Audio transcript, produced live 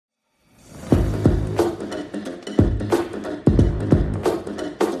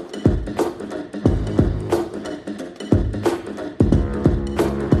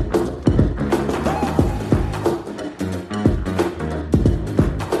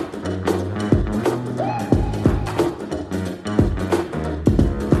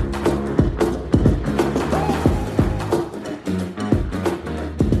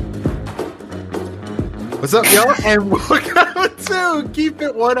What's up, y'all? And welcome to Keep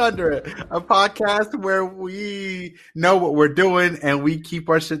It 100, a podcast where we know what we're doing and we keep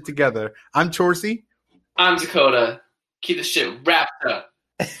our shit together. I'm Chorsey. I'm Dakota. Keep the shit wrapped up.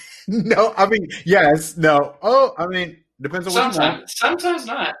 No, I mean, yes, no. Oh, I mean, depends on what you want. Sometimes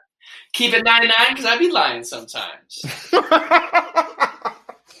not. Keep it 99 because I be lying sometimes.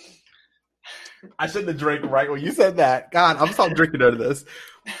 I shouldn't have drank right when you said that. God, I'm stop drinking under this.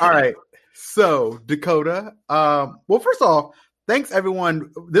 All right. So, Dakota, well, first off, thanks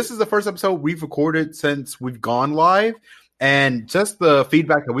everyone. This is the first episode we've recorded since we've gone live, and just the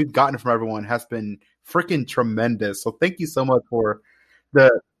feedback that we've gotten from everyone has been freaking tremendous. So thank you so much for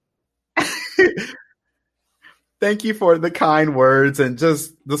the thank you for the kind words and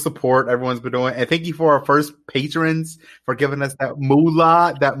just the support everyone's been doing. And thank you for our first patrons for giving us that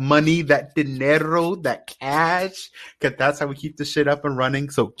moolah, that money, that dinero, that cash, because that's how we keep the shit up and running.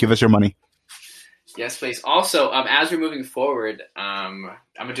 So give us your money. Yes, please. Also, as we're moving forward, I'm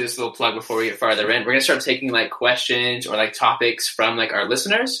gonna do this little plug before we get farther in. We're gonna start taking like questions or like topics from like our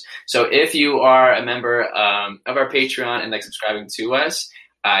listeners. So if you are a member of our Patreon and like subscribing to us,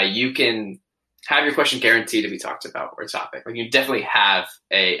 you can have your question guaranteed to be talked about or a topic. Like you definitely have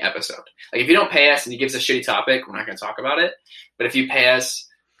a episode. Like if you don't pay us and you give us a shitty topic, we're not gonna talk about it. But if you pay us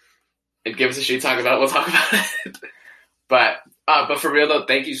and give us a shitty talk about it, we'll talk about it. But for real though,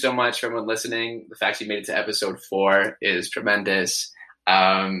 thank you so much for everyone listening. The fact you made it to episode 4 is tremendous.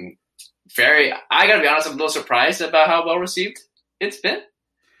 I gotta be honest, I'm a little surprised about how well received it's been.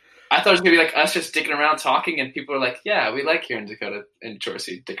 I thought it was gonna be like us just dicking around talking, and people are like, "Yeah, we like hearing Dakota and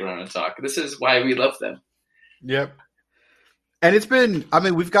Chorsey dick around and talk. This is why we love them." Yep. And it's been, I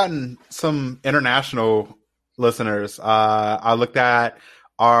mean, we've gotten some international listeners. I looked at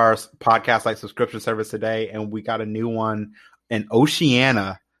our podcast like subscription service today, and we got a new one in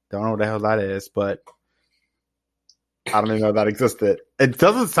Oceania. Don't know what the hell that is, but I don't even know that existed. It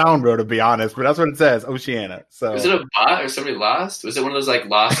doesn't sound real, to be honest, but that's what it says, Oceania. So was it a bot or somebody lost? Was it one of those like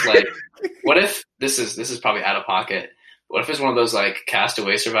lost like? What if this is probably out of pocket? What if it's one of those like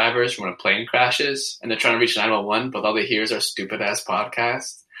castaway survivors from when a plane crashes and they're trying to reach 911, but all they hear is our stupid ass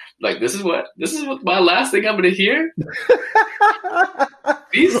podcast? Like this is what my last thing I'm gonna hear.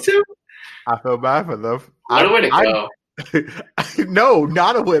 These two. I feel bad for them. What a way to go. No,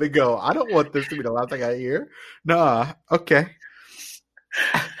 not a way to go. I don't want this to be the last thing I hear. Nah. Okay.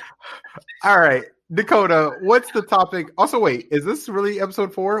 All right. Dakota, what's the topic? Also, wait, is this really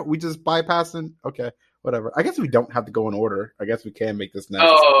episode 4? We just bypassing? Okay, whatever. I guess we don't have to go in order. I guess we can make this next.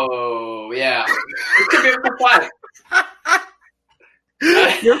 Oh, yeah. It could be episode 5.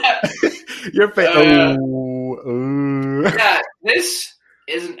 Your face. Yeah, this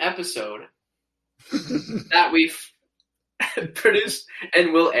is an episode that we've produced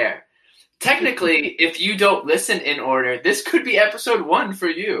and will air. Technically, if you don't listen in order, this could be episode 1 for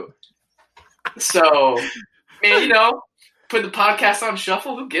you. So, man, put the podcast on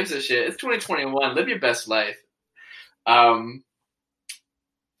shuffle. Who gives a shit? It's 2021. Live your best life. I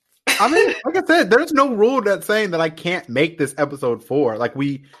mean, like I said, there's no rule that's saying that I can't make this episode 4. Like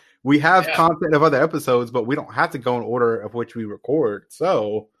we have content of other episodes, but we don't have to go in order of which we record.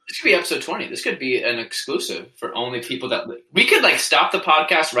 So this could be episode 20. This could be an exclusive for only people that we could like stop the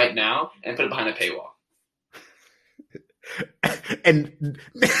podcast right now and put it behind a paywall. And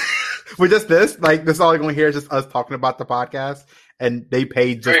with just this, like this, all you're going to hear is just us talking about the podcast, and they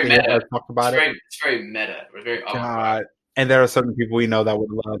paid just to hear us talk about it. It's very meta. We're very God. And there are certain people we know that would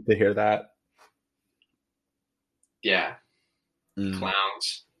love to hear that. Yeah.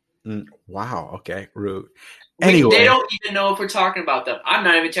 Clowns. Wow. Okay. Rude. Anyway. They don't even know if we're talking about them. I'm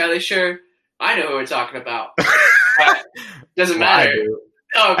not even entirely sure. I know who we're talking about. Doesn't matter.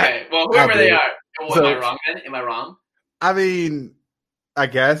 Okay. Well, whoever they are. Am I wrong then? Am I wrong? I mean, I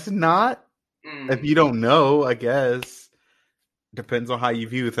guess not. If you don't know, I guess. Depends on how you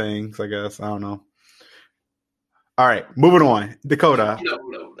view things, I guess. I don't know. All right. Moving on. Dakota.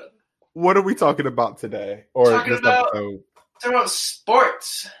 No. What are we talking about today? Or talking about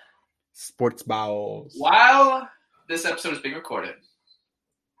sports. Sports balls. While this episode is being recorded,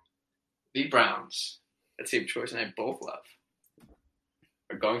 the Browns, that team Choice and I both love,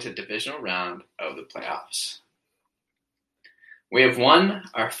 are going to the divisional round of the playoffs. We have won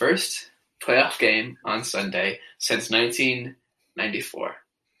our first playoff game on Sunday since 1994.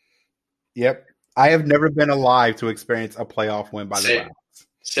 Yep. I have never been alive to experience a playoff win by the Browns.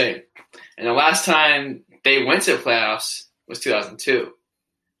 Same. And the last time they went to the playoffs was 2002.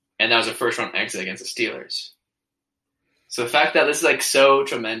 And that was a first-round exit against the Steelers. So the fact that this is, like, so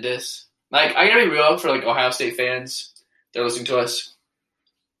tremendous. Like, I gotta be real for, like, Ohio State fans. They're listening to us.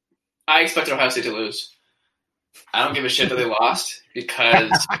 I expected Ohio State to lose. I don't give a shit that they lost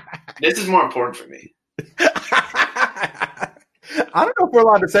because this is more important for me. I don't know if we're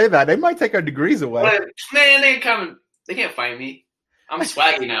allowed to say that. They might take our degrees away. But, man, they ain't coming. They can't find me. I'm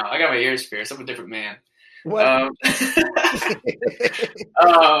swaggy now. I got my ears pierced. I'm a different man. What?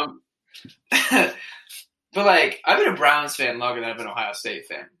 But like, I've been a Browns fan longer than I've been an Ohio State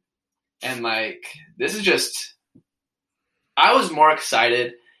fan, and like, this is just. I was more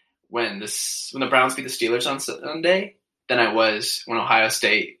excited when the Browns beat the Steelers on Sunday than I was when Ohio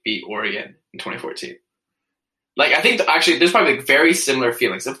State beat Oregon in 2014. Like, I think actually there's probably like very similar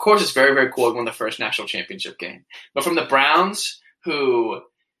feelings. Of course, it's very, very cool to win the first national championship game. But from the Browns, who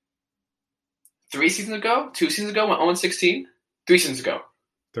 2 seasons ago went 0-16? 3 seasons ago.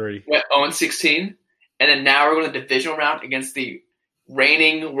 3. Went 0-16. And then now we're going to the divisional round against the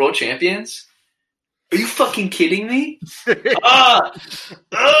reigning world champions. Are you fucking kidding me?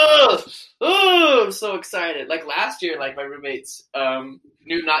 I'm so excited. Like last year, like my roommates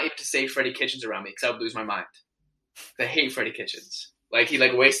knew not even to say Freddie Kitchens around me because I would lose my mind. I hate Freddie Kitchens. Like he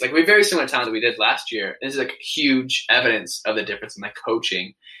like wastes like we have very similar talent that we did last year. And this is like huge evidence of the difference in like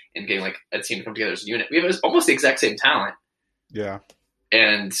coaching and getting like a team to come together as a unit. We have almost the exact same talent. Yeah.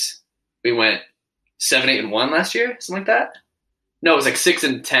 And we went 7-8-1 last year, something like that. No, it was like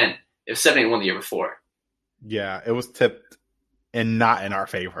 6-10. It was 7-8-1 the year before. Yeah, it was tipped and not in our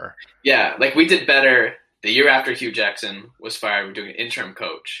favor. Yeah, like we did better the year after Hugh Jackson was fired. We were doing an interim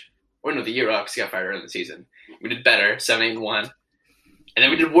coach. Or no, the year up because he got fired early in the season. We did better, 7-8-1. And then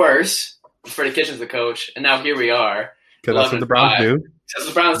we did worse with Freddie Kitchens the coach. And now here we are. Because that's what the Browns do. That's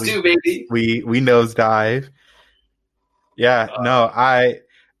what the Browns do, baby. We nosedive. Yeah,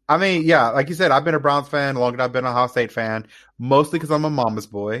 I mean, yeah, like you said, I've been a Browns fan longer than I've been a Ohio State fan, mostly because I'm a mama's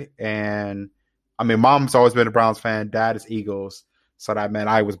boy. And, I mean, mom's always been a Browns fan. Dad is Eagles. So that meant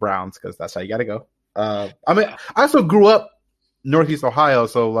I was Browns because that's how you got to go. I mean, I also grew up Northeast Ohio.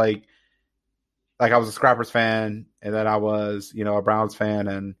 So, like I was a Scrappers fan, and then I was, a Browns fan.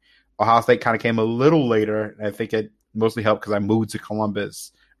 And Ohio State kind of came a little later. And I think it mostly helped because I moved to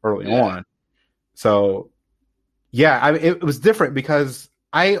Columbus early on. So, yeah, I mean, it was different because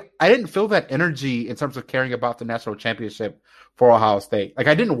I didn't feel that energy in terms of caring about the national championship for Ohio State. Like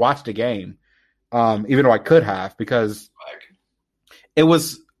I didn't watch the game, even though I could have because it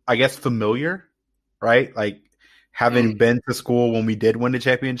was, I guess, familiar, right? Like having been to school when we did win the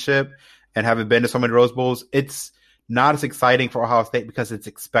championship and having been to so many Rose Bowls, it's not as exciting for Ohio State because it's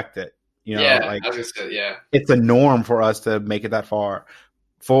expected. I was just it's a norm for us to make it that far.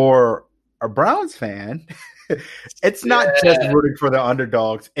 For a Browns fan, it's not just rooting for the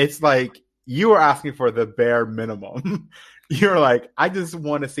underdogs. It's like you are asking for the bare minimum. You're like, I just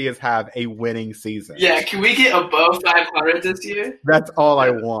want to see us have a winning season. Yeah, can we get above 500 this year? That's all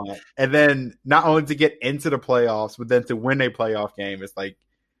I want. And then not only to get into the playoffs, but then to win a playoff game. It's like,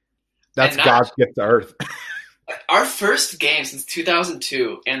 that's God's gift to earth. Our first game since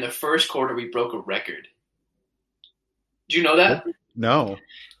 2002, and the first quarter we broke a record. Do you know that? No.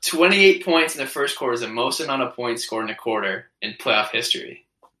 28 points in the first quarter is the most amount of points scored in a quarter in playoff history.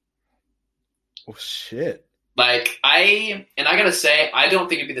 Oh, shit. Like, I gotta say, I don't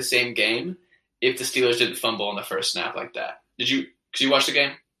think it'd be the same game if the Steelers didn't fumble on the first snap like that. Did you watch the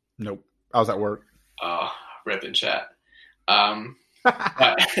game? Nope. I was at work. Oh, rip in chat. But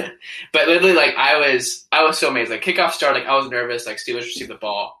literally, like, I was so amazed. Like, kickoff started, like, I was nervous. Like, Steelers received the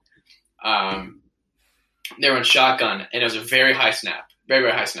ball. They were in shotgun, and it was a very high snap. Very,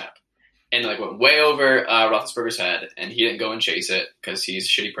 very high snap. And, like, went way over Roethlisberger's head, and he didn't go and chase it because he's a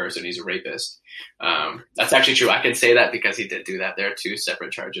shitty person. He's a rapist. That's actually true. I can say that because he did do that. There are 2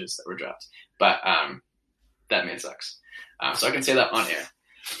 separate charges that were dropped. But that man sucks. So I can say that on air.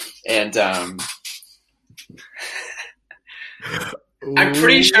 And I'm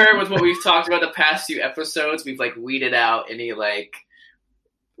pretty sure with what we've talked about the past few episodes, we've, like, weeded out any, like,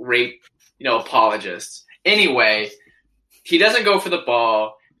 rape, apologists. Anyway, he doesn't go for the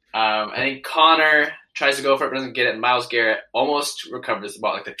ball. I think Connor tries to go for it, but doesn't get it. And Myles Garrett almost recovers the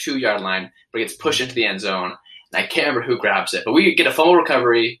ball, like the 2-yard line, but gets pushed into the end zone. And I can't remember who grabs it, but we get a fumble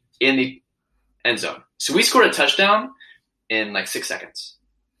recovery in the end zone. So we scored a touchdown in like 6 seconds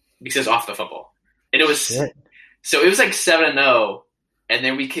because it was off the fumble. And it was so it was like 7-0, and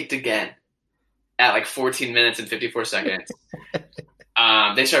then we kicked again at like 14 minutes and 54 seconds.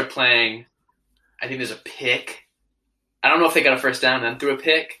 They started playing. I think there's a pick. I don't know if they got a first down and then threw a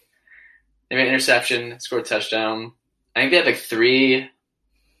pick. They made an interception, scored a touchdown. I think they had like 3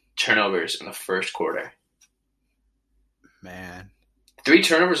 turnovers in the first quarter. Man. 3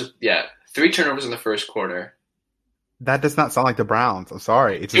 turnovers? Yeah, 3 turnovers in the first quarter. That does not sound like the Browns. I'm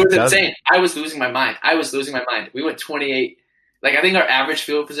sorry. It It just was doesn't. insane. I was losing my mind. We went 28. Like, I think our average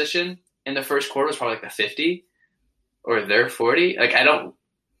field position in the first quarter was probably like the 50 or their 40. Like, I don't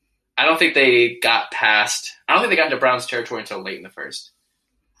think they got past. I don't think they got into Browns territory until late in the first.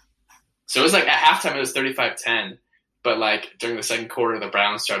 So it was like at halftime it was 35-10, but like during the second quarter the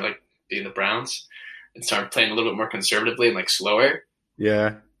Browns started like being the Browns and started playing a little bit more conservatively and like slower.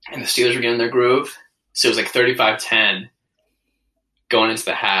 Yeah. And the Steelers were getting their groove. So it was like 35-10 going into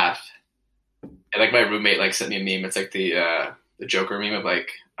the half. And like my roommate like sent me a meme. It's like the Joker meme of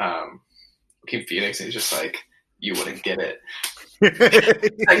like Joaquin Phoenix, and he's just like, you wouldn't get it.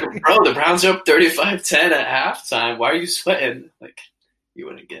 Like, bro, the Browns are up 35-10 at halftime. Why are you sweating? Like, you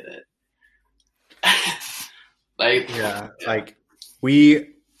wouldn't get it. Like, yeah. Like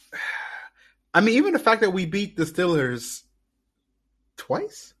we. I mean, even the fact that we beat the Steelers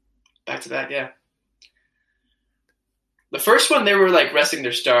twice. Back to back, yeah. The first one, they were like resting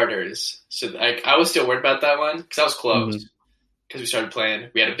their starters, so like I was still worried about that one because I was close because we started playing.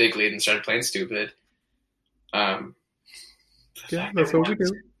 We had a big lead and started playing stupid. Yeah, that's what we do.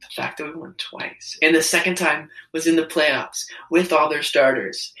 The fact that we won twice, and the second time was in the playoffs with all their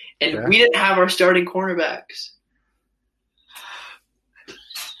starters, and we didn't have our starting cornerbacks.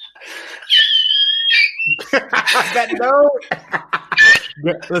 That note.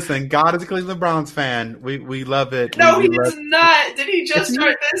 Listen, God is a Cleveland Browns fan. We love it. No, he is not. Did he just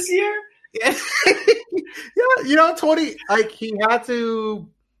start this year? Yeah, you know, 20. Like he had to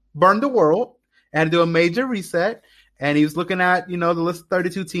burn the world and do a major reset, and he was looking at the list of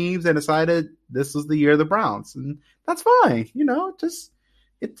 32 teams and decided this was the year of the Browns, and that's fine. You know, just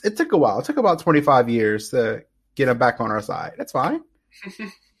it took a while. It took about 25 years to get him back on our side. That's fine.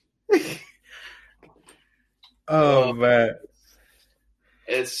 Oh man.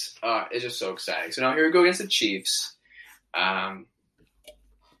 It's just so exciting. So now here we go against the Chiefs. We'll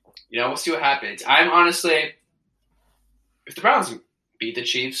see what happens. I'm honestly, if the Browns beat the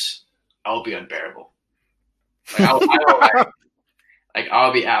Chiefs, I'll be unbearable. I'll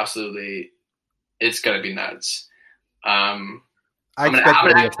be absolutely. It's gonna be nuts. I'm gonna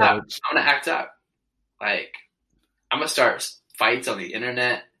act up. Like I'm gonna start fights on the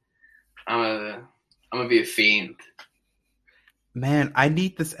internet. I'm gonna be a fiend. Man, I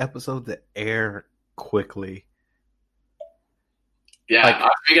need this episode to air quickly. Yeah,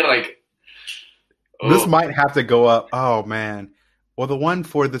 we gotta This might have to go up. Oh man. Well, the one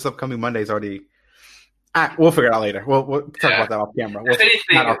for this upcoming Monday is already. We'll figure it out later. We'll talk about that off camera.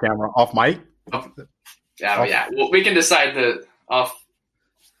 Not off camera, off mic. Yeah. Well, we can decide off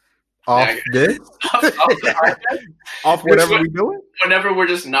this. Off whatever we're doing. Whenever we're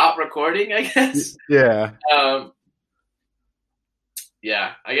just not recording, I guess. Yeah.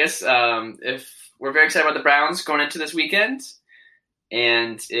 Yeah, I guess if we're very excited about the Browns going into this weekend,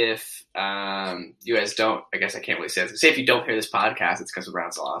 and if you guys don't, I guess I can't really say this. Say if you don't hear this podcast, it's because the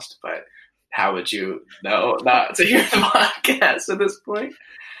Browns lost. But how would you know not to hear the podcast at this point?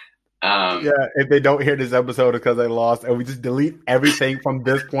 Yeah, if they don't hear this episode, it's because they lost, and we just delete everything from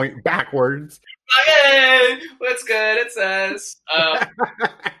this point backwards. Hey, what's good? It's us.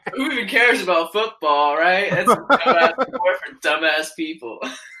 Who even cares about football, right? That's a dumbass sport for dumbass people.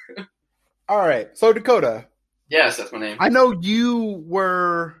 All right, so Dakota. Yes, that's my name. I know you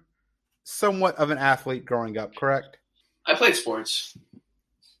were somewhat of an athlete growing up, correct? I played sports.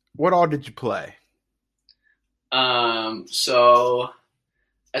 What all did you play? So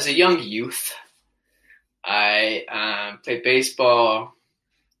as a young youth, I played baseball,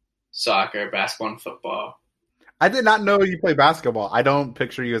 soccer, basketball, and football. I did not know you played basketball. I don't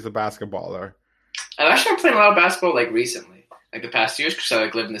picture you as a basketballer. I've actually been playing a lot of basketball recently, the past years, because I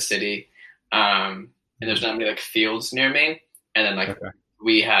live in the city, and there's not many fields near me. And then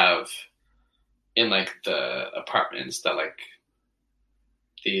we have in the apartments that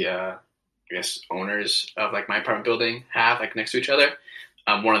the I guess owners of my apartment building have next to each other.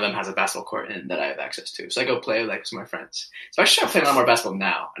 One of them has a basketball court that I have access to. So I go play with some of my friends. So I should start playing a lot more basketball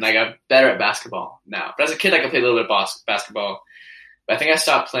now. And I got better at basketball now. But as a kid, I could play a little bit of basketball. But I think I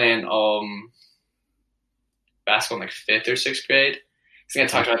stopped playing basketball in 5th or 6th grade. I think I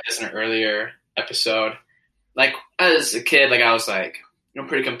talked about this in an earlier episode. As a kid, I was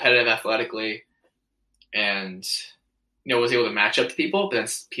pretty competitive athletically. And, was able to match up to people. But then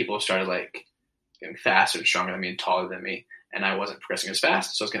people started getting faster and stronger than me and taller than me. And I wasn't progressing as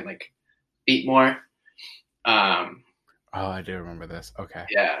fast, so I was getting beat more. Oh, I do remember this. Okay.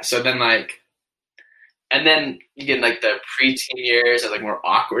 Yeah. So then and then you get the preteen years, I was more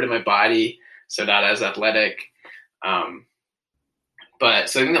awkward in my body, so not as athletic. But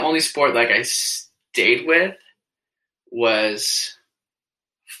so I think the only sport I stayed with was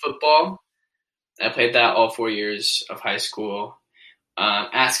football. I played that all 4 years of high school.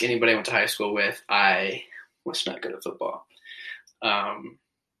 Ask anybody I went to high school with, I was not good at football.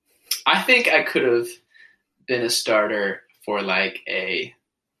 I think I could have been a starter for like a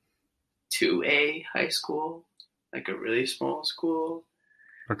 2A high school, like a really small school.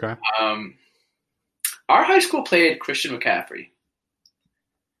 Okay. Our high school played Christian McCaffrey.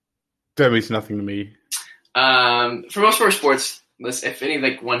 That means nothing to me. For most of our sports, if any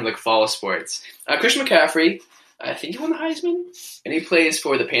like one who like follows sports, Christian McCaffrey, I think he won the Heisman, and he plays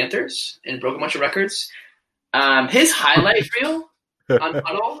for the Panthers and broke a bunch of records. His highlight reel on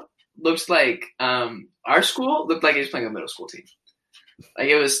Huddle looks like our school looked like he was playing a middle school team. Like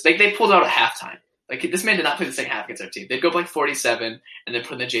it was like they pulled out at halftime. Like this man did not play the second half against our team. They'd go up like 47 and then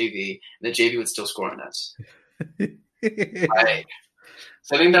put in the JV, and the JV would still score on us. So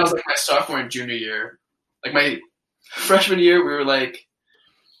I think that was like my sophomore and junior year. Like my freshman year, we were like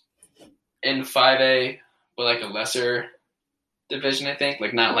in 5A, but like a lesser division, I think.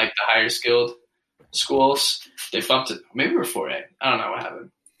 Like not like the higher skilled schools. They bumped it. Maybe we were 4A. I don't know what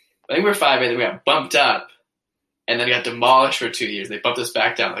happened. I think we were 5A. Then we got bumped up, and then got demolished for 2 years. They bumped us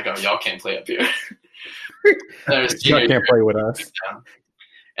back down. Like, oh, y'all can't play up here. Y'all can't play with us.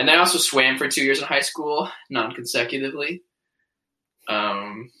 And then I also swam for 2 years in high school, non-consecutively.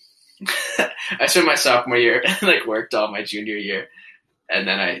 I swam my sophomore year and like worked all my junior year, and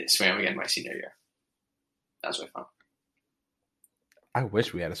then I swam again my senior year. That was really fun. I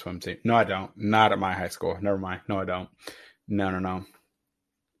wish we had a swim team. No, I don't. Not at my high school. Never mind. No, I don't. No.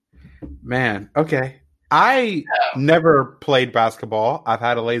 Man, okay. I never played basketball. I've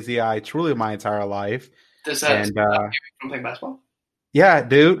had a lazy eye truly my entire life. Does that stop you from playing basketball? Yeah,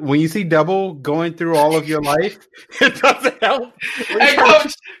 dude. When you see double going through all of your life, it doesn't help. Hey,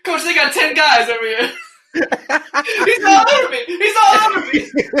 coach, they got 10 guys over here. He's all over me.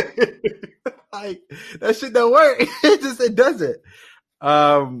 Like that shit don't work. It doesn't.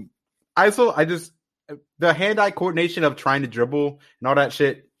 I just the hand-eye coordination of trying to dribble and all that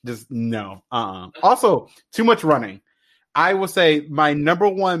shit. Just no. Also, too much running. I will say my number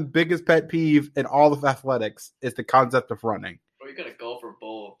one biggest pet peeve in all of athletics is the concept of running. Or you got a golfer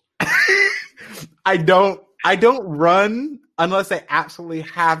bowl. I don't run unless I absolutely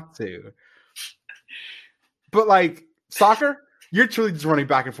have to. But like soccer, you're truly just running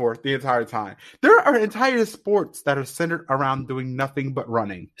back and forth the entire time. There are entire sports that are centered around doing nothing but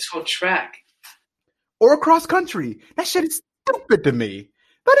running. It's called track. Or cross country. That shit is stupid to me.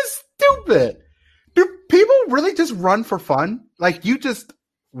 That is stupid. Do people really just run for fun? Like you just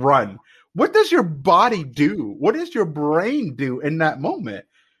run. What does your body do? What does your brain do in that moment?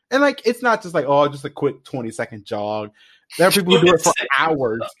 And like, it's not just like, oh, just a quick 20-second jog. There are people who do it for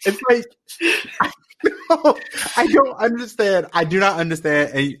hours. It's like, I don't understand. I do not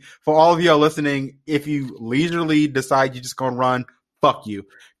understand. And for all of y'all listening, if you leisurely decide you're just going to run, fuck you.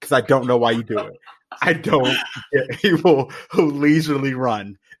 Because I don't know why you do it. I don't get people who leisurely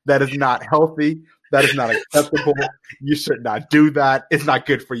run. That is not healthy. That is not acceptable. You should not do that. It's not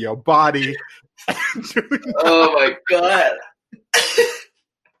good for your body. Oh my God.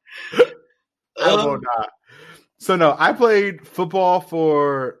 I will not. So no, I played football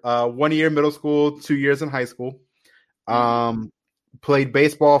for 1 year in middle school, 2 years in high school. Played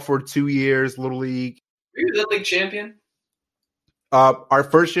baseball for 2 years, Little League. Were you the league champion? Our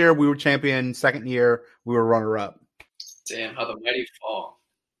first year we were champion. Second year we were runner up. Damn, how the mighty fall.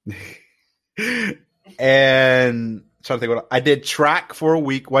 And I'm trying to think what I did track for a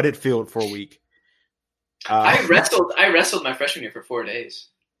week. I did field for a week. I wrestled my freshman year for 4 days.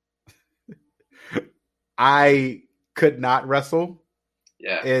 I could not wrestle.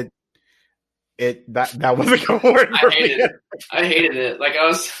 Yeah. That wasn't going to work for me. I hated it. Like I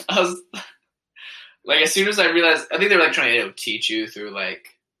was like as soon as I realized, I think they were like trying to teach you through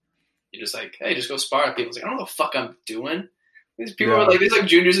like you're just like, hey, just go spar with people. It's like I don't know what the fuck I'm doing. These people were like these like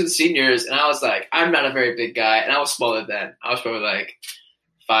juniors and seniors, and I was like, I'm not a very big guy, and I was smaller then. I was probably like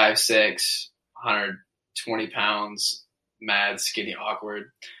 5'6", 120 pounds, mad, skinny,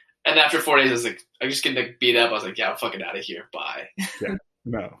 awkward. And after 4 days, I was like, I just getting like beat up. I was like, yeah, I'm fucking out of here. Bye.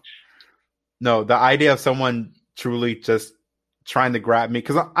 Yeah, no. The idea of someone truly just trying to grab me,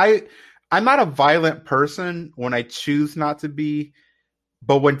 because I'm not a violent person when I choose not to be,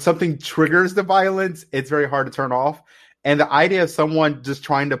 but when something triggers the violence, it's very hard to turn off. And the idea of someone just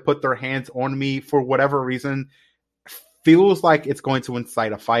trying to put their hands on me for whatever reason feels like it's going to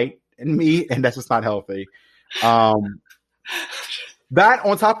incite a fight in me, and that's just not healthy. That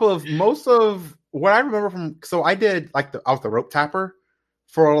on top of most of what I remember from, so I did I was the rope tapper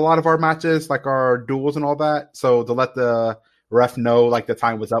for a lot of our matches, like our duels and all that. So to let the ref know like the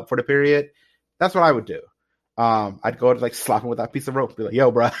time was up for the period, that's what I would do. I'd go to like slap him with that piece of rope, be like,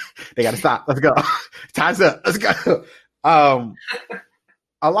 "Yo, bro, they gotta stop. Let's go. Time's up. Let's go."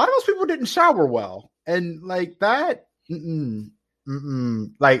 A lot of those people didn't shower well, and like that.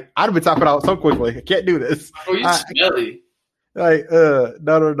 Like I'd have been tapping out so quickly. I can't do this. Oh, you smelly.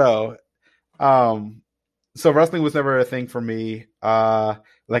 No. So wrestling was never a thing for me.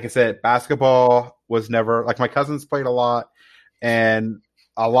 Like I said, basketball was never like my cousins played a lot, and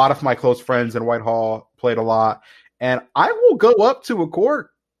a lot of my close friends in Whitehall played a lot. And I will go up to a court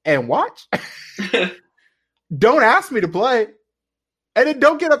and watch. Don't ask me to play. And then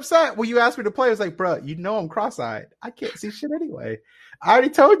don't get upset when you ask me to play. It's like, bro, you know I'm cross-eyed. I can't see shit anyway. I already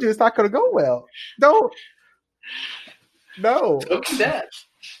told you it's not going to go well. No. Don't do that.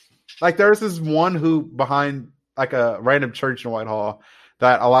 Like there's this one hoop behind like a random church in Whitehall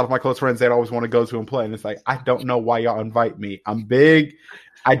that a lot of my close friends, they'd always want to go to and play. And it's like, I don't know why y'all invite me. I'm big.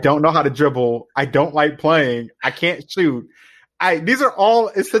 I don't know how to dribble. I don't like playing. I can't shoot. These are all,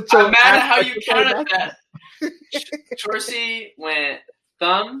 it's such I'm mad at how you counted that. Chorsey went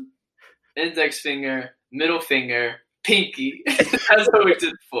thumb, index finger, middle finger, pinky. That's what we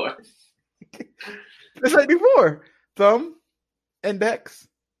did before. It's like before. Thumb, index,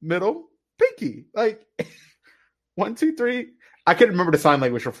 middle, pinky. Like 1, 2, 3. I couldn't remember the sign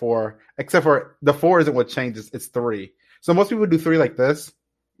language for 4, except for the 4 isn't what changes. It's 3. So most people do 3 like this.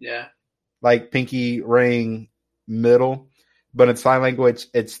 Yeah. Like pinky, ring, middle. But in sign language,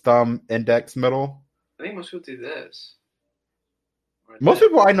 it's thumb, index, middle. I think most people do this. Most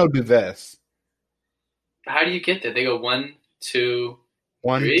people I know do this. How do you get there? They go 1, 2,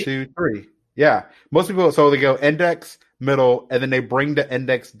 1, 3? 2, 3. Yeah. Most people, so they go index, middle, and then they bring the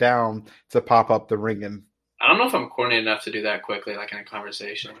index down to pop up the ring. And I don't know if I'm coordinated enough to do that quickly, like in a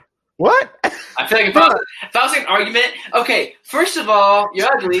conversation. What? I feel like if I was in an argument, okay, first of all,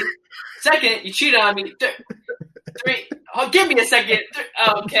 you're ugly. Second, you cheated on me. 3, oh, give me a second.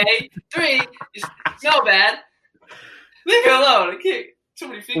 Okay. 3, you smell bad. Leave me alone. I can't. Too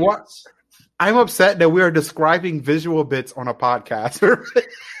many fingers. What? I'm upset that we are describing visual bits on a podcast.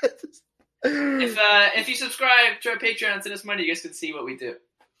 If you subscribe to our Patreon and send us money, you guys can see what we do.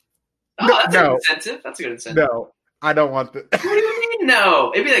 Oh, that's a good incentive. That's a good incentive. No, I don't want that. What do you mean,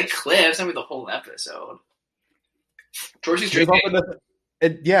 no? It'd be like clips, not be the whole episode. Dorsey's drinking.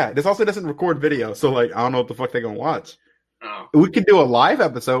 This also doesn't record video, so like I don't know what the fuck they're gonna watch. Oh. We could do a live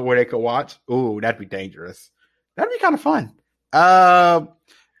episode where they could watch. Ooh, that'd be dangerous. That'd be kind of fun.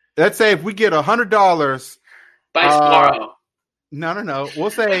 Let's say if we get $100 by tomorrow. No. We'll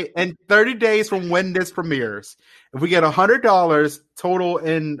say in 30 days from when this premieres, if we get $100 total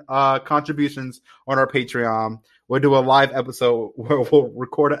in contributions on our Patreon, we'll do a live episode where we'll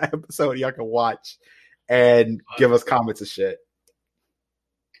record an episode y'all can watch and give us comments and shit.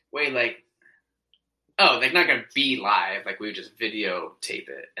 Wait, like not gonna be live. Like we would just videotape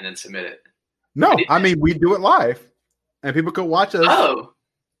it and then submit it. No, I mean we do it live, and people could watch us. Oh,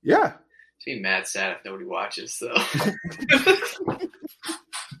 yeah. It's be mad sad if nobody watches though.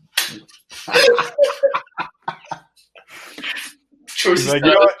 Like,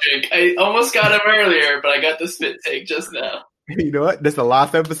 I almost got him earlier, but I got the spit take just now. You know what? This is the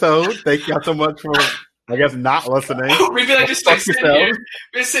last episode. Thank y'all so much for, I guess, not listening. We'd be like just like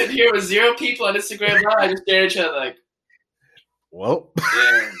we're sitting here with 0 people on Instagram Live, just staring at each other like, well,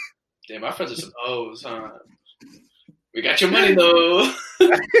 damn, my friends are some hoes, huh? We got your money though.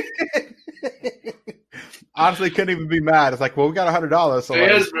 Honestly, couldn't even be mad. It's like, well, we got $100. So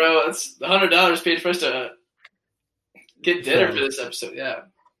it is, bro. It's $100 paid for us to get dinner for this episode. Yeah.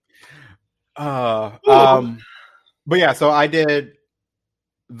 But yeah, so I did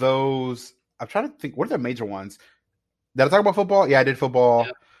those. I'm trying to think. What are the major ones? Did I talk about football? Yeah, I did football.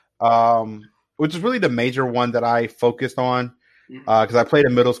 Yeah. Which is really the major one that I focused on. Because I played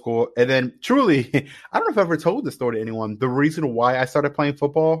in middle school. And then truly, I don't know if I've ever told this story to anyone. The reason why I started playing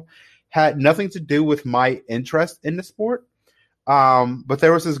football had nothing to do with my interest in the sport. But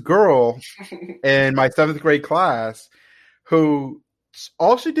there was this girl in my 7th grade class who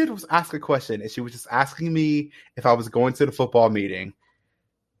all she did was ask a question. And she was just asking me if I was going to the football meeting.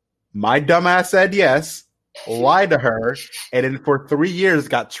 My dumbass said yes, lied to her, and then for 3 years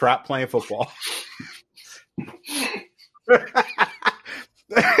got trapped playing football. I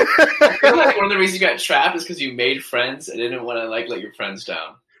feel like one of the reasons you got trapped is because you made friends and didn't want to let your friends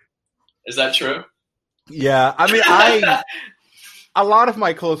down. Is that true? Yeah, I mean, a lot of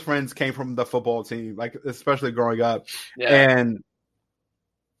my close friends came from the football team, like especially growing up, and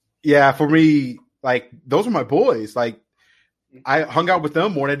yeah, for me, like those are my boys. Like I hung out with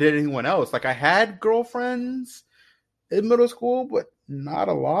them more than I did anyone else. Like I had girlfriends in middle school, but not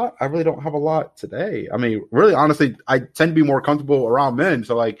a lot. I really don't have a lot today. I mean, really, honestly, I tend to be more comfortable around men.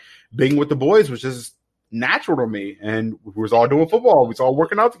 So like being with the boys was just natural to me. And we was all doing football. We was all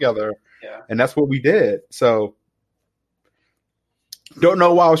working out together. Yeah. And that's what we did. So don't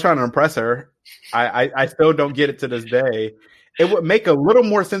know why I was trying to impress her. I still don't get it to this day. It would make a little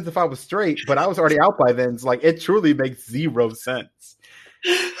more sense if I was straight, but I was already out by then. So like it truly makes zero sense.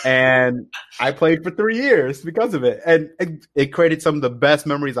 And I played for 3 years because of it. And it created some of the best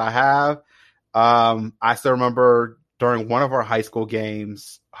memories I have. I still remember during one of our high school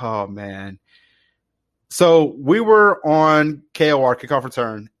games. Oh man. So we were on KOR, kickoff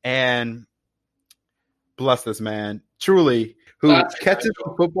return, and bless this man, truly, who catches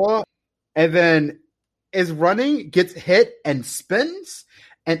the football and then is running, gets hit and spins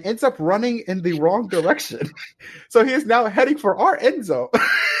and ends up running in the wrong direction. So he is now heading for our end zone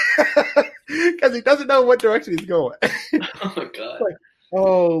because he doesn't know what direction he's going. Oh my God. Like,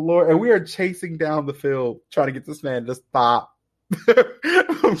 oh Lord. And we are chasing down the field trying to get this man to stop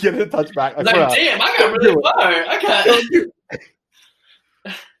from getting a touchback. Like, damn, I got really far. I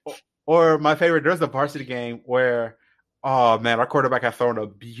got Or my favorite, there's a varsity game where, oh man, our quarterback had thrown a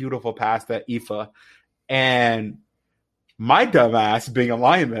beautiful pass to Aoife. And my dumbass, being a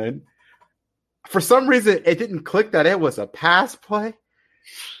lineman, for some reason, it didn't click that it was a pass play.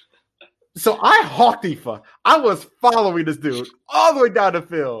 So I hawked Aoife. I was following this dude all the way down the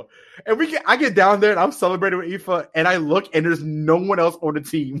field. And I get down there and I'm celebrating with Aoife. And I look and there's no one else on the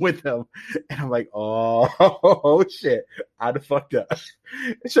team with him. And I'm like, oh shit, I'd have fucked up.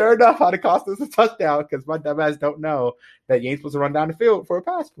 Sure enough, I'd have cost us a touchdown because my dumbass don't know that you ain't supposed to run down the field for a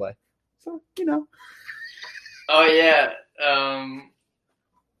pass play. So, you know. Oh, yeah.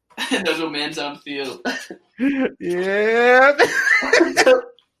 There's no man's on field. Yeah.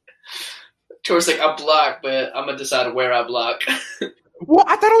 Towards like I block, but I'm gonna decide where I block. Well,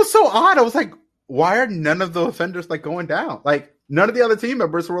 I thought it was so odd. I was like, why are none of the offenders like going down? Like none of the other team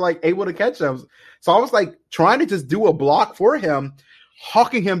members were like able to catch him. So I was like trying to just do a block for him,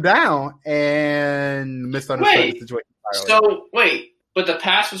 hawking him down, and misunderstood the situation entirely. So wait, but the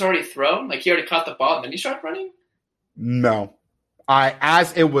pass was already thrown? Like he already caught the ball and then he started running? No.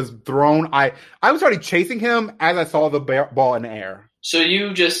 As it was thrown, I was already chasing him as I saw the ball in the air. So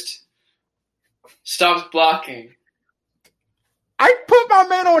you just stopped blocking. I put my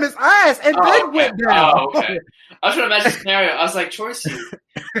man on his ass and then went down. Oh, okay. I was trying to imagine the scenario. I was like, Chorsey,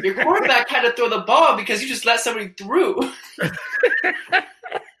 your quarterback had to throw the ball because you just let somebody through.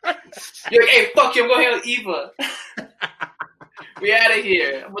 You're like, hey, fuck you, I'm going to Eva. We out of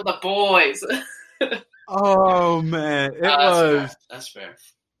here. I'm with the boys. Oh, man. That's fair.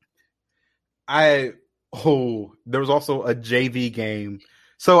 There was also a JV game.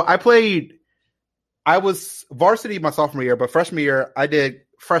 So I was varsity my sophomore year, but freshman year, I did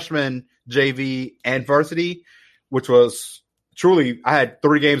freshman, JV, and varsity, which was truly, I had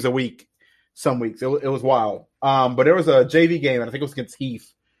 3 games a week some weeks. It was wild. But there was a JV game, and I think it was against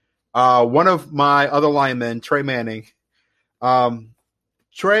Heath. One of my other linemen, Trey Manning,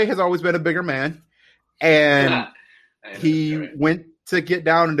 Trey has always been a bigger man, and he went to get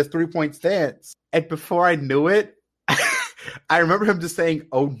down in this 3-point stance. And before I knew it, I remember him just saying,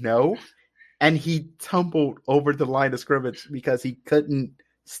 oh no. And he tumbled over the line of scrimmage because he couldn't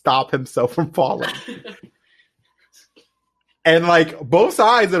stop himself from falling. And like both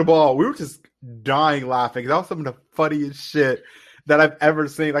sides of the ball, we were just dying laughing. That was some of the funniest shit that I've ever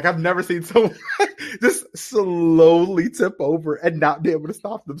seen. Like I've never seen someone just slowly tip over and not be able to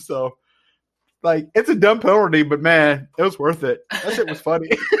stop themselves. Like it's a dumb penalty, but man, it was worth it. That shit was funny.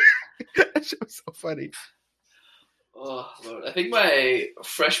 That shit was so funny. Oh, Lord. I think my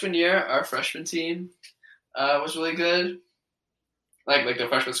freshman year, our freshman team was really good. Like the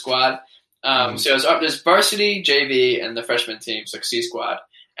freshman squad. So there's varsity, JV, and the freshman team, so like C squad.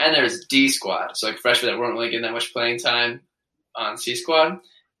 And there's D squad, so like freshmen that weren't really getting that much playing time on C squad.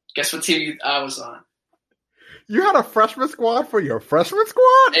 Guess what team I was on? You had a freshman squad for your freshman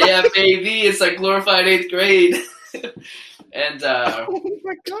squad? Yeah, baby. It's like glorified 8th grade. And oh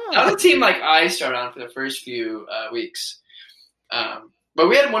my God. that was a team like I started on for the first few weeks. But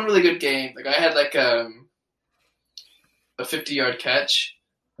we had one really good game. Like I had like a 50-yard catch.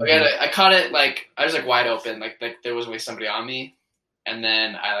 Like I caught it like I was like wide open. Like there was always somebody on me, and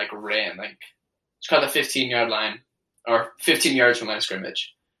then I like ran like it's called the 15-yard line or 15 yards from line of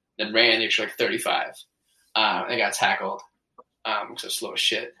scrimmage. Then ran the extra like 35. And got tackled because I was slow as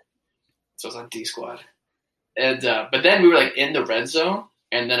shit. So I was on D squad. And but then we were like in the red zone,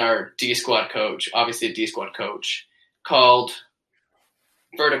 and then our D squad coach, obviously a D squad coach, called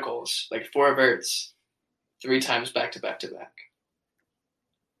verticals, like 4 verts, 3 times back to back to back.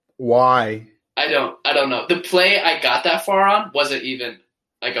 Why? I don't know. The play I got that far on wasn't even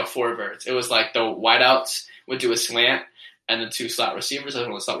like a 4 verts. It was like the wideouts would do a slant, and the 2 slot receivers, I don't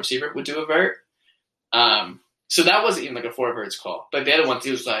know, the slot receiver would do a vert. So that wasn't even like a 4 verts call. But the other ones,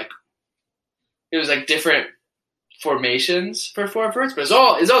 it was like different formations for 4 verts, but it's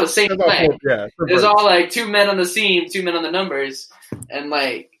all the same play. It's all like 2 men on the seam, 2 men on the numbers, and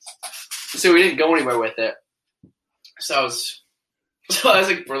like, so we didn't go anywhere with it. So I was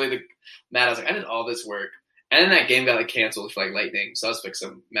like really mad. I was like, I did all this work, and then that game got like canceled for like lightning. So I was like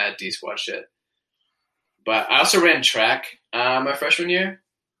some mad D squad shit. But I also ran track my freshman year.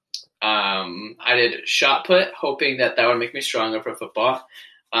 I did shot put, hoping that would make me stronger for football.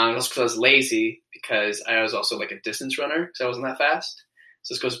 Also because I was lazy, because I was also like a distance runner because I wasn't that fast.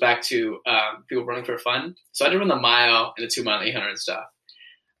 So this goes back to people running for fun. So I did run the mile and the 2 mile, 800 and stuff.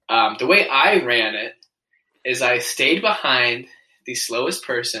 The way I ran it is I stayed behind the slowest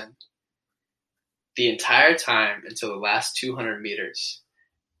person the entire time until the last 200 meters.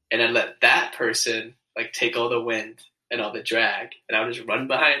 And I let that person like take all the wind and all the drag. And I would just run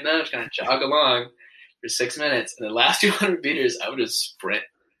behind them, just kind of jog along for 6 minutes. And the last 200 meters, I would just sprint.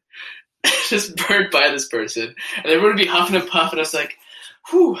 Just burned by this person. And everyone would be huffing and puffing. I was like,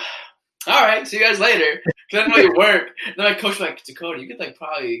 whew, all right, see you guys later. Because I didn't know your work. And then my coach was like, Dakota, you could like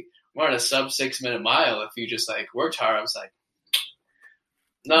probably run a sub 6 minute mile if you just like worked hard. I was like,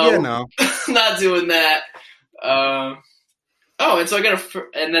 no. Not doing that. And so I got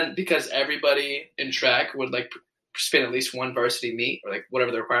and then because everybody in track would like spin at least one varsity meet or like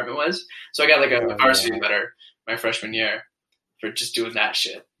whatever the requirement was. So I got like a varsity letter my freshman year for just doing that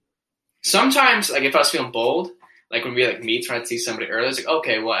shit. Sometimes, like if I was feeling bold, like when we had like meets where I'd see somebody early, it's like,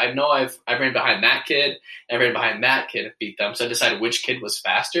 okay, well I know I've ran behind that kid, I ran behind that kid and beat them. So I decided which kid was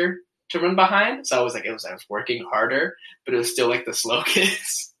faster to run behind. So I was working harder, but it was still like the slow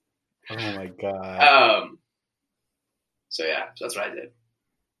kids. Oh my god. So yeah, so that's what I did.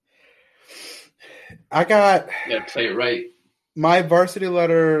 You gotta play it right. My first varsity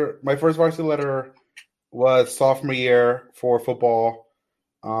letter was sophomore year for football.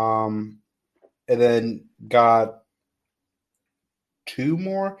 And then got 2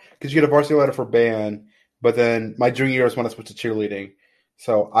 more because you get a varsity letter for band, but then my junior year is when I switched to cheerleading.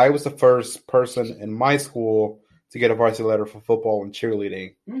 So I was the first person in my school to get a varsity letter for football and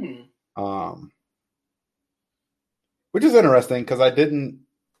cheerleading. Which is interesting because I didn't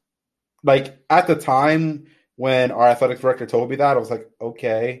like at the time when our athletic director told me that, I was like,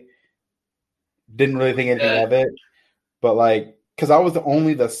 okay, didn't really think anything of it, but like, because I was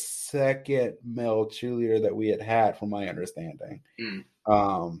only the second male cheerleader that we had from my understanding.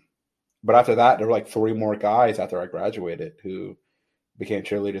 But after that, there were like 3 more guys after I graduated who became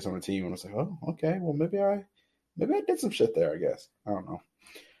cheerleaders on the team. And I was like, oh, okay, well, maybe I did some shit there, I guess. I don't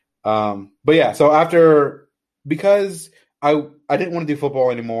know. But yeah, so because I didn't want to do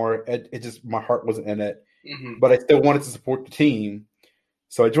football anymore, it just, my heart wasn't in it. But I still wanted to support the team.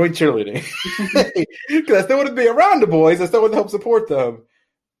 So I joined cheerleading because I still wanted to be around the boys. I still wanted to help support them.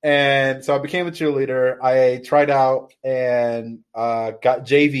 And so I became a cheerleader. I tried out and got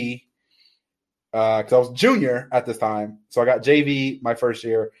JV because I was junior at this time. So I got JV my first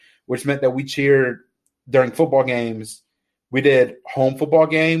year, which meant that we cheered during football games. We did home football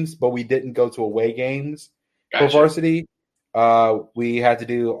games, but we didn't go to away games for varsity. We had to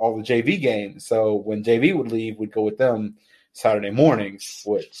do all the JV games. So when JV would leave, we'd go with them Saturday mornings,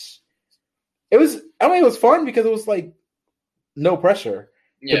 which it was fun because it was like no pressure.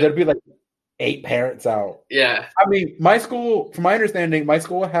 Yeah. There'd be like 8 parents out. Yeah. I mean, my school, from my understanding, my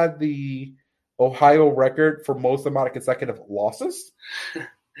school had the Ohio record for most amount of consecutive losses.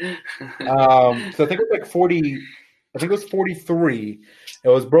 So I think it was like 40. I think it was 43. It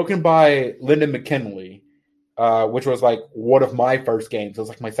was broken by Lyndon McKinley, which was like one of my first games. It was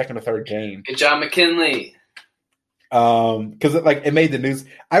like my second or third game. Good job, McKinley. Because it made the news.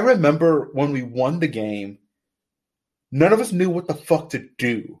 I remember when we won the game, none of us knew what the fuck to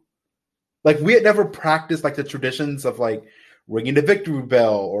do. Like we had never practiced like the traditions of like ringing the victory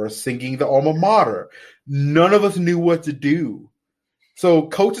bell or singing the alma mater. None of us knew what to do. So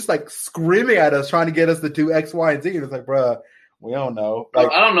coach is like screaming at us, trying to get us to do X, Y, and Z. And it's like, bruh, we don't know. Like,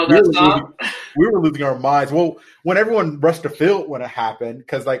 I don't know that song. We were losing our minds. Well, when everyone rushed the field when it happened,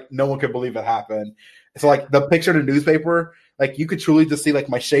 because like no one could believe it happened. So like the picture in the newspaper, like you could truly just see like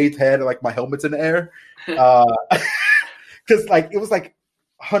my shaved head and like my helmet's in the air. Because like it was like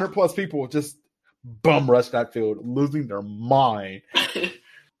 100 plus people just bum rushed that field, losing their mind.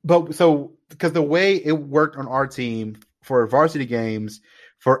 but so because the way it worked on our team for varsity games,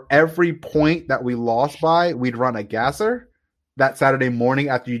 for every point that we lost by, we'd run a gasser that Saturday morning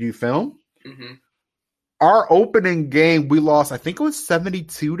after you do film. Mm-hmm. Our opening game, we lost, I think it was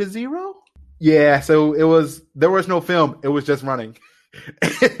 72-0. Yeah, so there was no film. It was just running.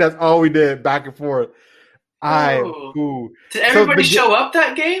 That's all we did, back and forth. Did everybody show up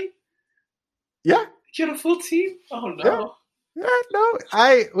that game? Yeah. You had a full team? Oh no. Yeah, no.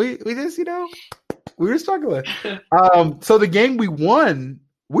 We just, we were struggling. So the game we won,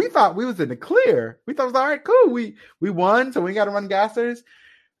 we thought we was in the clear. We thought it was all right, cool. We won, so we got to run gassers.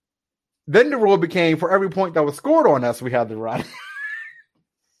 Then the rule became for every point that was scored on us, we had to run.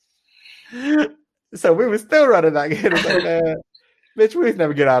 So we were still running that game. Like, bitch, we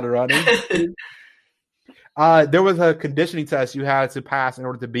never get out of running. There was a conditioning test you had to pass in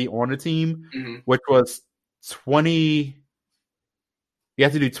order to be on the team, which was 20. You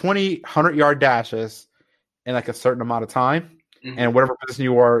have to do 20 100-yard dashes in like a certain amount of time, and whatever position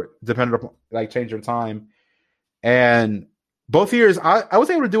you are, depending on change your time. And both years, I was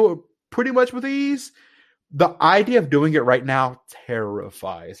able to do it pretty much with ease. The idea of doing it right now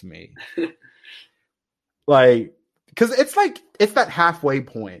terrifies me. Because it's that halfway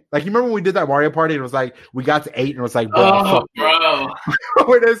point. Like, you remember when we did that Mario Party and it was like, we got to 8 and it was like, bro.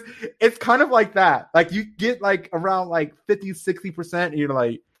 It's kind of like that. Like, you get around 50-60% and you're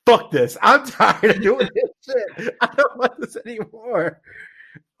like, fuck this. I'm tired of doing this shit. I don't want this anymore.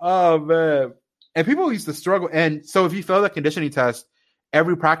 Oh, man. And people used to struggle. And so if you fail that conditioning test,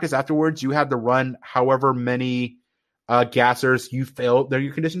 every practice afterwards, you had to run however many gassers you failed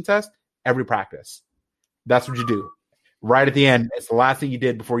your conditioning test every practice. That's what you do. Right at the end, it's the last thing you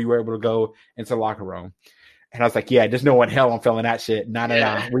did before you were able to go into the locker room. And I was like, yeah, there's no one hell I'm failing that shit. No.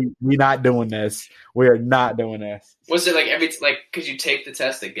 We're not doing this. We are not doing this. Was it could you take the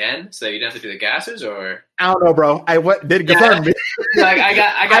test again so you didn't have to do the gassers, or? I don't know, bro. Didn't confirm me. I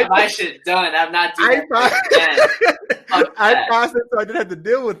got my shit done. I'm not doing it again. I passed it, so I didn't have to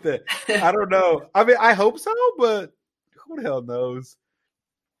deal with it. I don't know. I mean, I hope so, but who the hell knows?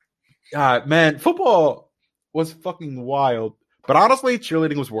 Man, football was fucking wild. But honestly,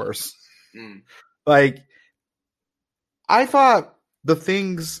 cheerleading was worse. I thought the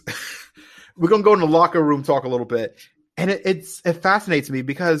things we're gonna go in the locker room talk a little bit, and it fascinates me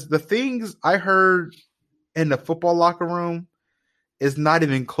because the things I heard in the football locker room is not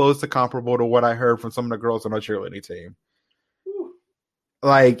even close to comparable to what I heard from some of the girls on our cheerleading team.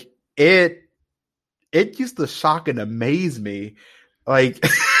 Like, it used to shock and amaze me,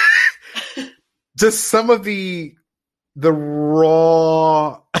 just some of the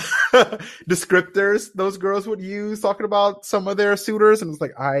raw descriptors those girls would use talking about some of their suitors, and it's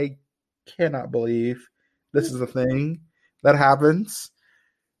like, I cannot believe this is a thing that happens.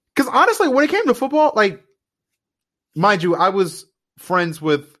 Because honestly, when it came to football, mind you, I was friends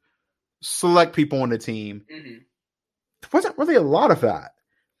with select people on the team. There wasn't really a lot of that.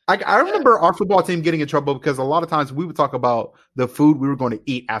 I remember our football team getting in trouble because a lot of times we would talk about the food we were going to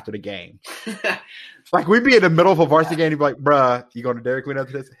eat after the game. We'd be in the middle of a varsity game and be like, bruh, you going to Dairy Queen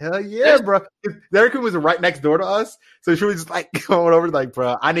after this? Hell yeah, bruh. Dairy Queen was right next door to us. So she was just going over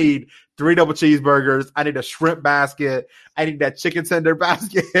bruh, I need 3 double cheeseburgers. I need a shrimp basket. I need that chicken tender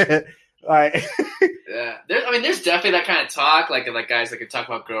basket. Yeah. There's definitely that kind of talk, guys that can talk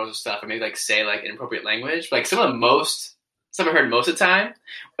about girls and stuff and maybe say inappropriate language. Some of the most stuff I heard most of the time,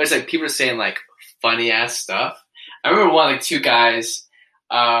 but it's people are saying funny ass stuff. I remember one, 2 guys,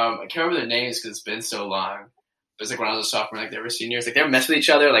 I can't remember their names because it's been so long. It was when I was a sophomore, they were seniors. They were messing with each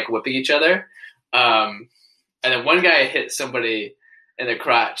other, whipping each other. And then one guy hit somebody in the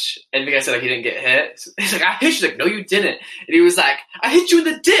crotch, and the guy said he didn't get hit. He's like, I hit you. He's like, no, you didn't. And he was like, I hit you in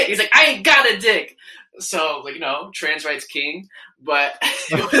the dick. He's like, I ain't got a dick. So, trans rights king. But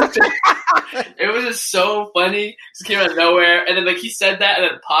it was just so funny. It just came out of nowhere. And then, he said that and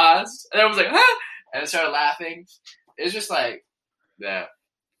then paused. And I was like, huh? And I started laughing. It was just yeah.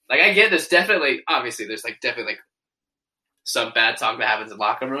 I get there's definitely, obviously, there's definitely some bad talk that happens in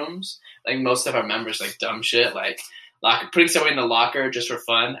locker rooms. Most of our members, dumb shit, putting somebody in the locker just for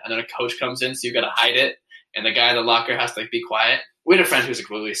fun, and then a coach comes in, so you gotta hide it, and the guy in the locker has to be quiet. We had a friend who was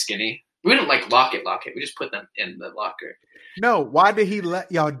really skinny. We didn't lock it. We just put them in the locker. No, why did he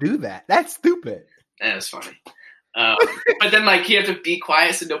let y'all do that? That's stupid. And it's funny. But then he had to be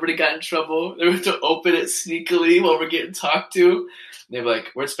quiet so nobody got in trouble. They had to open it sneakily while we're getting talked to. They were like,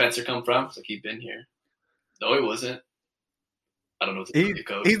 "Where'd Spencer come from?" It's he'd been here. No, he wasn't. I don't know what the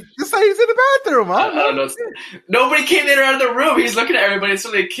code. He's just he's in the bathroom. Huh? I don't know. Nobody came in or out of the room. He's looking at everybody.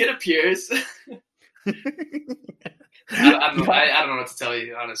 So the kid appears. I don't know what to tell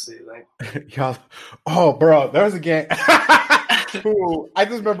you, honestly. Like, Y'all, oh, bro, there was a game. Ooh, I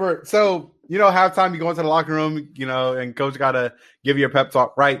just remember. So halftime, you go into the locker room, and coach got to give you a pep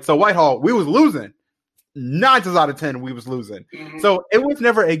talk, right? So Whitehall, we was losing. 9 times out of 10, we was losing. Mm-hmm. So it was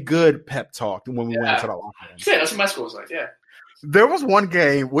never a good pep talk when we went into the locker room. Yeah, that's what my school was like. Yeah. There was one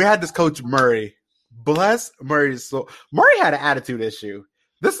game we had this coach Murray. Bless Murray's soul. Murray had an attitude issue.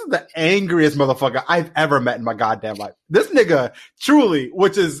 This is the angriest motherfucker I've ever met in my goddamn life. This nigga truly,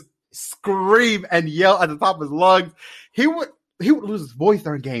 which is scream and yell at the top of his lungs. He would lose his voice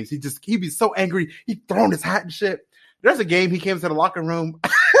during games. He'd be so angry. He'd throw his hat and shit. There's a game he came to the locker room.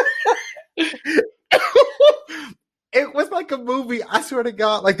 It was like a movie. I swear to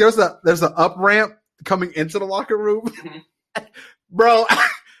God. Like there's an up ramp coming into the locker room. Mm-hmm. Bro,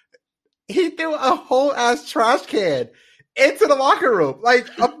 he threw a whole ass trash can into the locker room. Like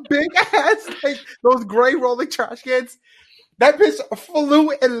a big ass, like those gray rolling trash cans. That bitch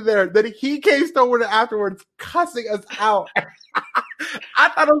flew into there. Then he came storming afterwards, cussing us out. I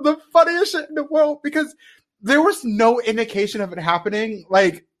thought it was the funniest shit in the world because there was no indication of it happening.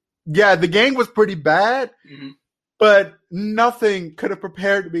 Like, yeah, the game was pretty bad, mm-hmm. but nothing could have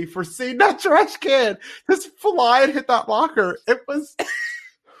prepared me for seeing that trash can just fly and hit that locker. It was.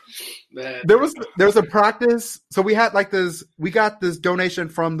 There was a practice. So we got this donation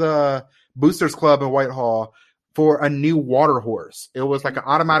from the Boosters Club in Whitehall for a new water horse. It was like an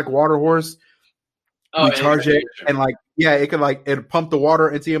automatic water horse. Oh, we charge it and it could it pump the water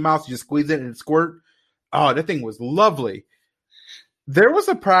into your mouth. You just squeeze it and it squirt. Oh, that thing was lovely. There was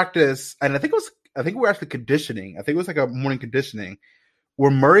a practice, and I think we were actually conditioning. I think it was like a morning conditioning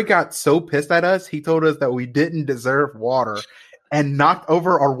where Murray got so pissed at us, he told us that we didn't deserve water and knocked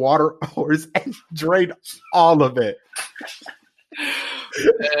over our water horse and drained all of it.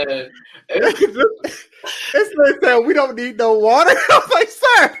 This man said, "We don't need no water." I was like,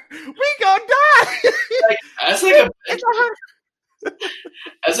 "Sir, we gonna die."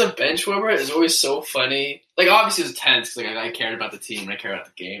 As a bench warmer, it's always so funny. Like, obviously, it was tense because I cared about the team and I cared about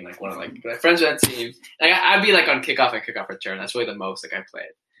the game. Like, one of my friends on the team, I'd be on kickoff and kickoff return. That's really the most I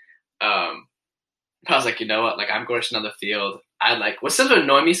played. I was like, you know what? I'm going on the field. What started to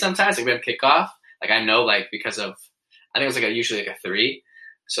annoy me sometimes, we have kickoff. I know, because of, I think it was usually a 3.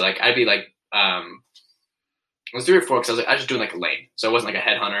 So I'd be it was 3 or 4 because I was just doing a lane. So it wasn't a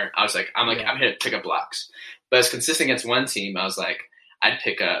headhunter. I was I'm here to pick up blocks. But as consistent against one team, I was I'd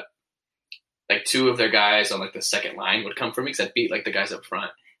pick up 2 of their guys on the second line would come for me because I'd beat the guys up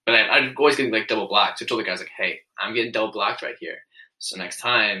front. But I'd always getting double blocked. So I told the guys hey, I'm getting double blocked right here. So next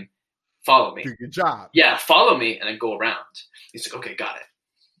time, follow me. Do your job. Yeah, follow me and then go around. He's like, okay, got it.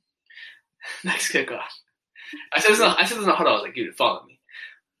 Next kickoff. I said this in the huddle. I was like, dude, follow me.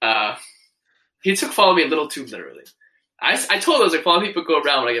 He took follow me a little too literally. I told him, I was like, follow me, but go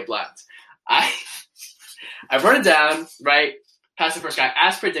around when I get blocked. I run it down, right? Past the first guy.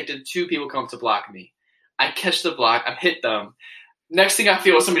 As predicted, 2 people come to block me. I catch the block. I hit them. Next thing I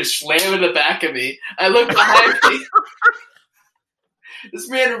feel is somebody slam in the back of me. I look behind me. This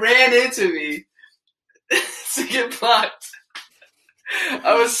man ran into me to get blocked.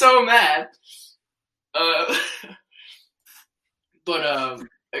 I was so mad. But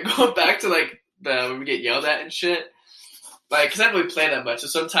going back to when we get yelled at and shit, because I don't really play that much. So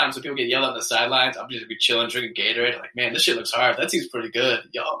sometimes when people get yelled at on the sidelines, I'm just be chilling, drinking Gatorade. Man, this shit looks hard. That seems pretty good,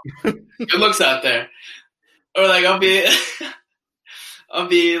 yo. Good looks out there. Or I'll be in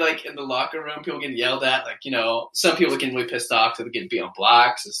the locker room, people getting yelled at. Some people getting really pissed off because they're getting beat on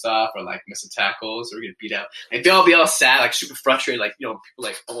blocks and stuff, or missing tackles, or getting beat out. They'll be all sad, super frustrated, people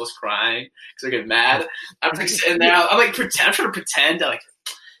almost crying because they're getting mad. I'm sitting there, I'm trying to pretend that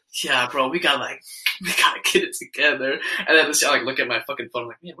yeah, bro, we gotta get it together. And then I look at my fucking phone,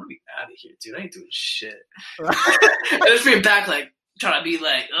 I'm man, what are we out of here, dude? I ain't doing shit. And just being back, trying to be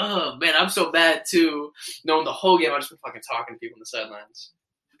oh man, I'm so bad too. Knowing the whole game, I just been fucking talking to people on the sidelines.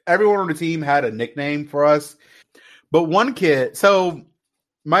 Everyone on the team had a nickname for us, but one kid. So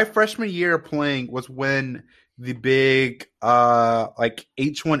my freshman year playing was when the big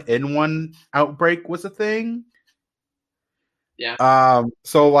H1N1 outbreak was a thing. Yeah.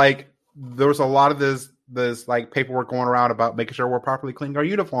 So there was a lot of this paperwork going around about making sure we're properly cleaning our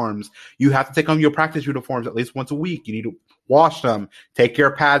uniforms. You have to take on your practice uniforms at least once a week. You need to wash them, take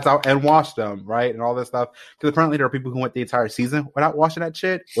your pads out and wash them, right? And all this stuff. Because apparently there are people who went the entire season without washing that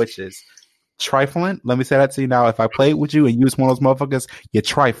shit, which is trifling. Let me say that to you now. If I played with you and you was one of those motherfuckers, you're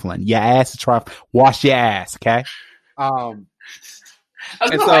trifling. Your ass is trifling. Wash your ass, okay? I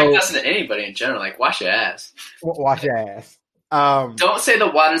was not listening to anybody in general. Wash your ass. Wash your ass. Don't say the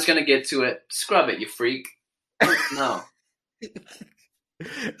water's gonna get to it. Scrub it, you freak. No.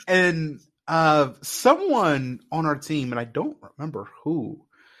 And someone on our team, and I don't remember who,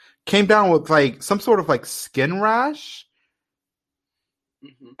 came down with like some sort of like skin rash.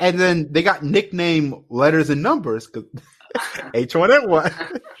 Mm-hmm. And then they got nicknamed letters and numbers because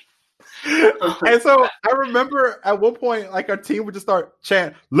H1N1. And so I remember at one point, like our team would just start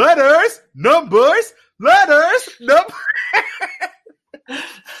chanting letters, numbers. I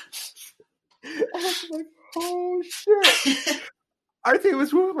was like, oh shit. Our team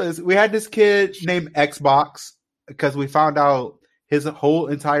was ruthless. We had this kid named Xbox because we found out his whole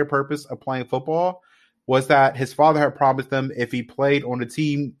entire purpose of playing football was that his father had promised him if he played on the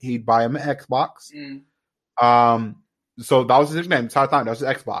team, he'd buy him an Xbox. So that was his nickname. Entire time that was his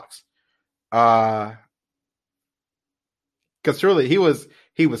Xbox. Because truly, he was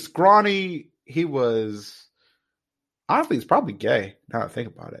scrawny. He was honestly, he's probably gay. Now that I think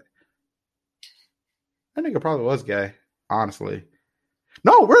about it, that nigga probably was gay. Honestly,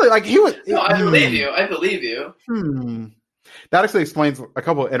 no, really, like he was. No, I believe you. I believe you. That actually explains a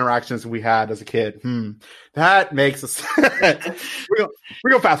couple of interactions we had as a kid. That makes us. we're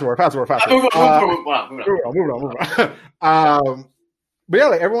gonna fast forward. Move on. But yeah,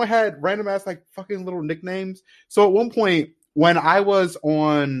 like everyone had random ass like fucking little nicknames. So at one point when I was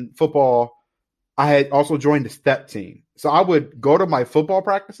on football, I had also joined the step team. So I would go to my football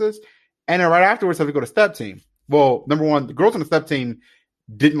practices, and then right afterwards I would go to step team. Well, number one, the girls on the step team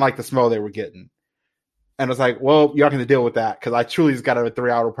didn't like the smell they were getting. And I was like, well, you're not going to deal with that because I truly just got a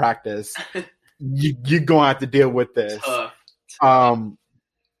 3-hour practice. You're going to have to deal with this. But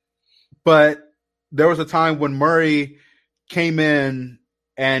there was a time when Murray came in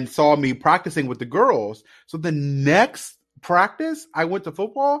and saw me practicing with the girls. So the next practice, I went to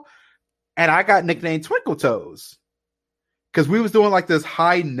football, and I got nicknamed Twinkle Toes because we was doing like this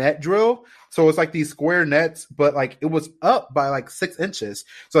high net drill. So it's like these square nets, but like it was up by like 6 inches.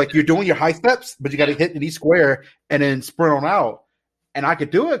 So like you're doing your high steps, but you got to hit in each square and then sprint on out. And I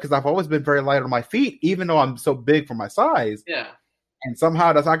could do it because I've always been very light on my feet, even though I'm so big for my size. Yeah. And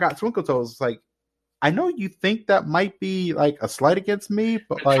somehow that's how I got Twinkle Toes. It's like, I know you think that might be like a slight against me,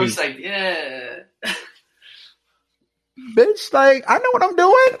 but like, it's like, yeah, bitch, like I know what I'm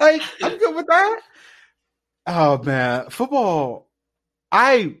doing. Like I'm good with that. Oh man, football.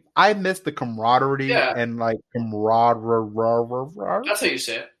 I miss the camaraderie and like camaraderie. That's how you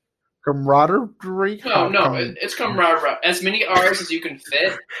say it. Camaraderie. No, it's camaraderie. As many R's as you can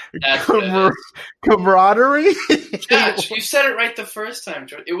fit. That's what it is. Camaraderie. Yeah, you said it right the first time,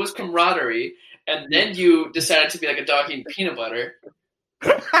 George. It was camaraderie, and then you decided to be like a dog eating peanut butter.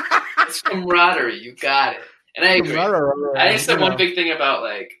 It's camaraderie. You got it. And I agree. I just said one big thing about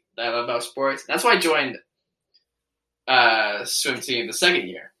like that I love about sports. That's why I joined swim team the second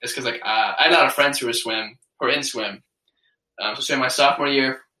year. It's because like I had a lot of friends who were in swim. So swim my sophomore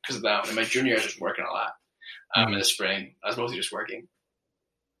year because of them, and my junior year I was just working a lot. In the spring, I was mostly just working,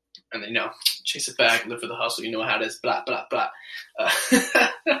 and then chase it back, live for the hustle. You know how it is. Blah blah blah.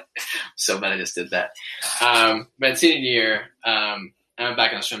 So bad I just did that. But senior year, I'm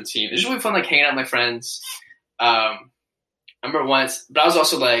back on the swim team. It's really fun, like hanging out with my friends. I remember once, but I was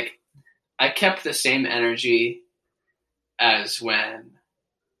also like, I kept the same energy as when,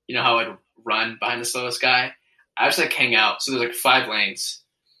 how I'd run behind the slowest guy. I just like hang out. So there's like 5 lanes.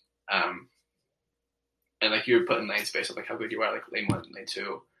 And like you were put in lanes based on like how good you are, like lane 1, lane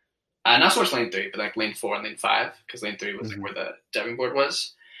 2. Not so much lane 3, but like lane 4 and lane 5, because lane 3 was like where the diving board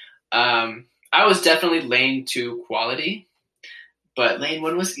was. I was definitely lane 2 quality, but lane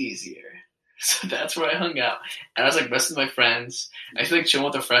 1 was easier. So that's where I hung out. And I was like messing with my friends. I feel like chilling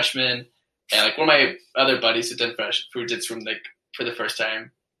with the freshmen. And like one of my other buddies who did swim like for the first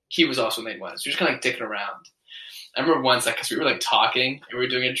time, he was also in lane 1. So we were just kind of like dicking around. I remember once, like, because we were like talking and we were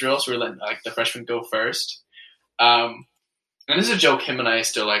doing a drill, so we were letting like the freshmen go first. And this is a joke him and I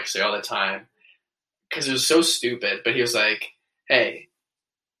still like say all the time because it was so stupid. But he was like, "Hey,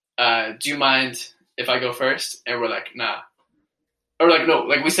 do you mind if I go first?" And we're like, "Nah." Or like, no,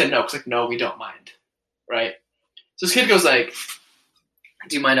 like we said no, because like, no, we don't mind, right? So this kid goes like,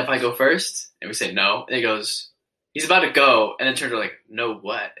 "Do you mind if I go first?" And we say no. And he goes, he's about to go, and then turns to like, "No,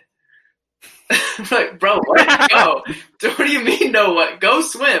 what?" I'm like, bro, what? Go. What do you mean, no, what? Go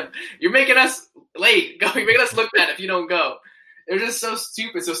swim. You're making us late. Go. You're making us look bad if you don't go. They're just so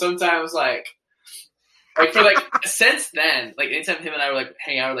stupid. So sometimes, like for like, since then, like anytime him and I were like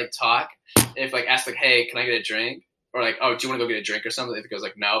hang out or like talk, if like ask like, "Hey, can I get a drink?" Or like, "Oh, do you want to go get a drink or something?" If he goes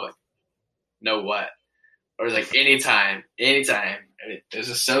like, "No," like, "No, what?" Or like, anytime. It's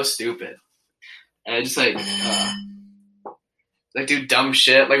just so stupid. And I just like, like do dumb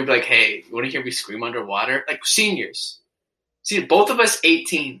shit. Like we'd be like, "Hey, you want to hear me scream underwater?" Like seniors, see, both of us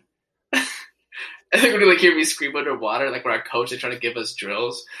 18. And they're gonna like hear me scream underwater, like when our coach is trying to give us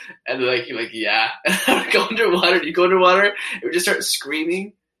drills, and they're like, "You're like, yeah." And I would go underwater. You go underwater, and we just start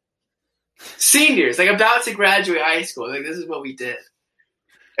screaming. Seniors, like about to graduate high school, like this is what we did.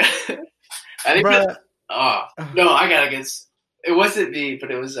 I think. Oh no, I got against. It wasn't me,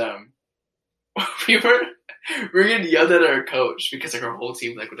 but it was we were getting yelled at our coach because like our whole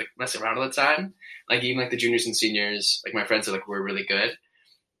team like would like mess around all the time. Like even like the juniors and seniors, like my friends are like were really good.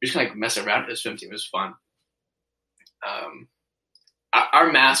 We just kind of like mess around with the swim team. It was fun.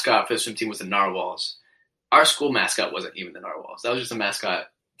 Our mascot for the swim team was the narwhals. Our school mascot wasn't even the narwhals. That was just a mascot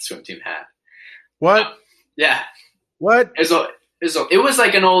the swim team had. What? Yeah. What? It was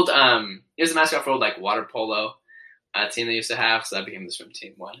like an old it was a mascot for old like water polo team they used to have, so that became the swim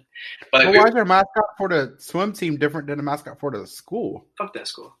team one. But why is your mascot for the swim team different than the mascot for the school? Fuck that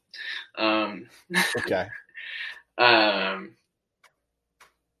school. Okay.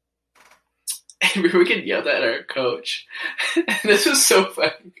 And we were getting yelled at our coach. And this was so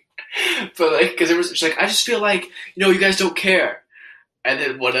funny. But like, because it was like, I just feel like, you guys don't care. And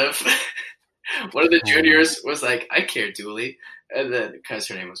then one of the juniors was like, I care, Dooley. And then, because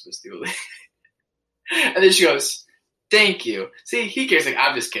her name was Miss Dooley. And then she goes, thank you. See, he cares. Like,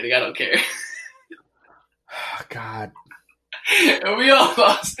 I'm just kidding. I don't care. Oh, God. And we all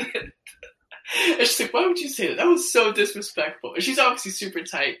lost it. And she's like, why would you say that? That was so disrespectful. And she's obviously super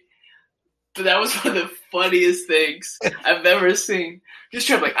tight. But that was one of the funniest things I've ever seen. Just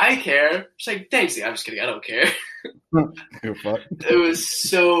trying like, I care. She's like, thanks. I'm just kidding. I don't care. It was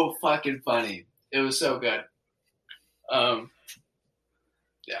so fucking funny. It was so good.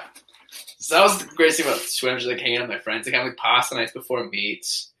 Yeah. So that was the greatest thing about swim, just like hanging out with my friends. Like, have like pasta nights before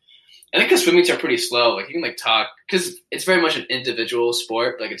meets. I think because swim meets are pretty slow. Like, you can like talk, because it's very much an individual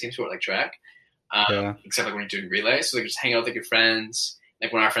sport, like a team sport like track. Except like when you're doing relays. So like just hang out with like your friends.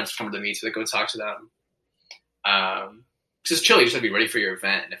 Like when our friends come to the meets, we like go talk to them. Because it's chill. You just have to be ready for your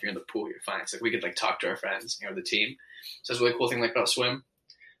event. And if you're in the pool, you're fine. So like we could like talk to our friends, the team. So it's a really cool thing like about swim.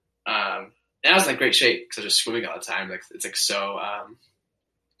 And I was in like great shape because I was just swimming all the time. Like it's like so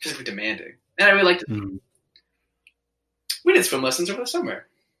physically demanding, and I really liked it. Mm-hmm. We did swim lessons over the summer.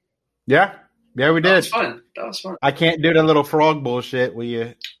 Yeah, we did. That was fun. I can't do the little frog bullshit where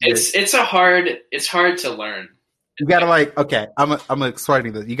you. It's hard to learn. You gotta like, okay, I'm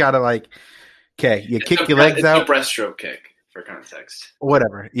explaining this. You gotta like, okay, you kick your legs out. It's a breaststroke kick for context.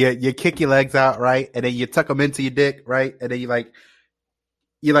 Whatever. You kick your legs out, right, and then you tuck them into your dick, right, and then you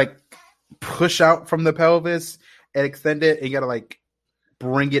like push out from the pelvis and extend it. And you gotta like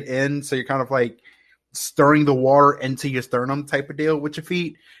bring it in, so you're kind of like stirring the water into your sternum type of deal with your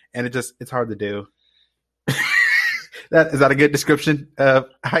feet, and it's hard to do. Is that a good description of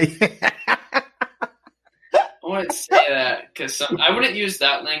how you... I wouldn't say that because I wouldn't use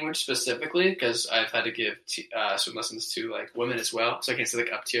that language specifically because I've had to give swim lessons to like women as well, so I can't say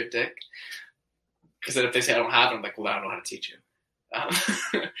like up to your dick. Because then if they say I don't have it, I'm like, well, I don't know how to teach you.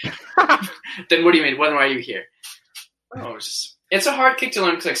 Then what do you mean? When are you here? Oh, it's a hard kick to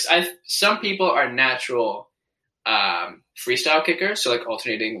learn because like, some people are natural freestyle kickers, so like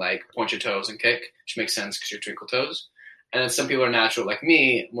alternating like point your toes and kick, which makes sense because you're twinkle toes. And then some people are natural, like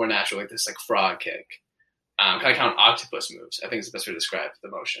me, more natural, like this like frog kick. Kind of count octopus moves. I think it's the best way to describe the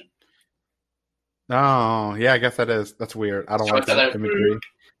motion. Oh, yeah, I guess that's weird. I don't like that imagery.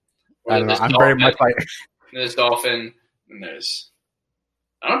 I don't know. I'm dolphin, very much like... There's dolphin, and there's...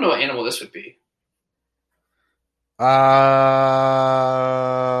 I don't know what animal this would be. I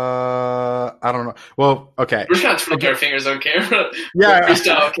don't know. Well, okay. We're just kind of twiddling our fingers on camera. Yeah,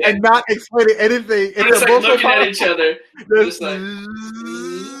 okay. And not explaining anything. We're just like looking at each other. Just like...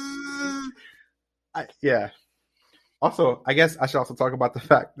 yeah. Also, I guess I should also talk about the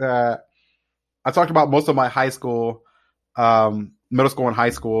fact that I talked about most of my high school, middle school and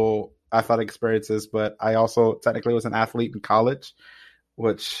high school athletic experiences, but I also technically was an athlete in college,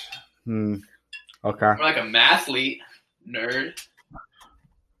 which, okay. We're like a mathlete, nerd.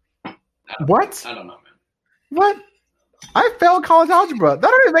 What? I don't know, man. What? I failed college algebra.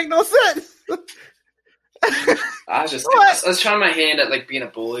 That doesn't make no sense. I was trying my hand at like being a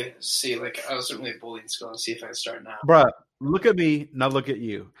bully. See, like I was certainly a bully in school, and see if I could start now. Bruh, look at me, now look at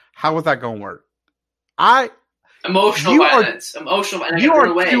you. How is that going to work? Emotional violence. You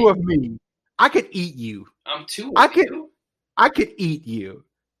are two of me. I could eat you. I'm two of you? I could eat you.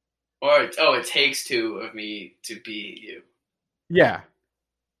 Or, it takes two of me to be you. Yeah.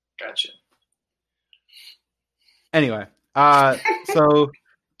 Gotcha. Anyway, so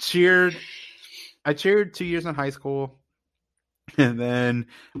I cheered 2 years in high school, and then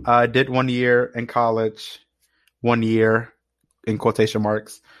did 1 year in college, 1 year in quotation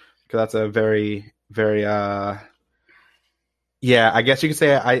marks, because that's a very, very yeah, I guess you could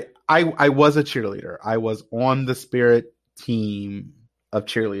say I was a cheerleader. I was on the Spirit team of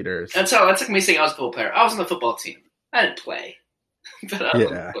cheerleaders. That's like me saying I was a football player. I was on the football team. I didn't play, but I was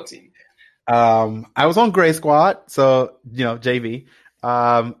on the football team. I was on Gray Squad, so JV.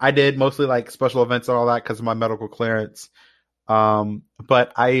 I did mostly like special events and all that because of my medical clearance.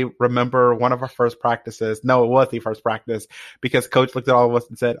 But I remember one of our first practices. No, it was the first practice because coach looked at all of us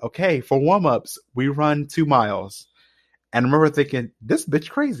and said, "Okay, for warm-ups, we run 2 miles." And I remember thinking, this bitch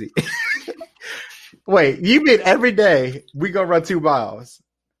crazy. Wait, you mean every day we go run 2 miles?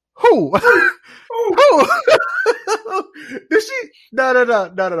 Who? Who? Did she?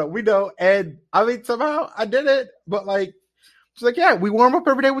 No. We know. And I mean, somehow I did it. But like, she's like, yeah, we warm up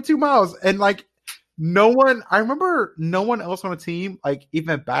every day with 2 miles. And like, I remember no one else on the team like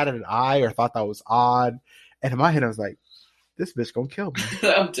even batted an eye or thought that was odd. And in my head, I was like, this bitch gonna kill me.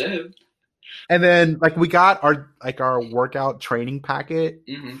 I'm dead. And then like we got our workout training packet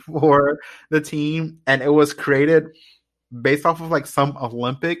for the team, and it was created based off of like some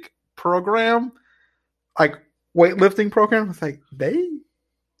Olympic program, like weightlifting program. It's like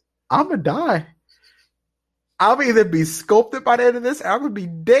I'm gonna die. I'll either be sculpted by the end of this, or I'm gonna be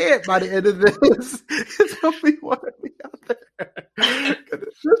dead by the end of this. It's gonna be one or the other.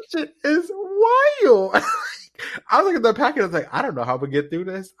 This shit is wild. I was looking at the packet. I was like, I don't know how we get through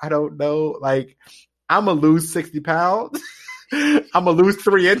this. I don't know. Like, I'm gonna lose 60 pounds. I'm gonna lose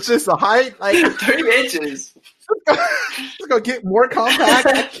 3 inches of height. Like 3 inches. It's gonna get more compact.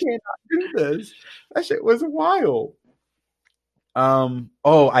 I cannot do this. That shit was wild.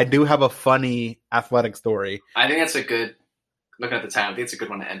 I do have a funny athletic story. I think that's a good. Looking at the time, I think it's a good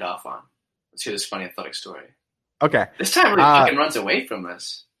one to end off on. Let's hear this funny athletic story. Okay. This time really fucking runs away from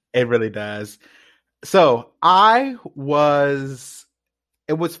us. It really does. So it was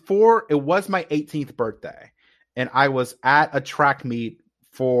my 18th birthday, and I was at a track meet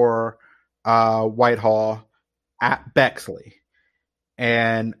for Whitehall at Bexley,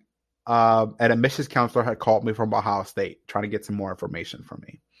 and an admissions counselor had called me from Ohio State trying to get some more information from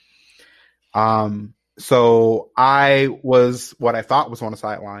me. So I was what I thought was on the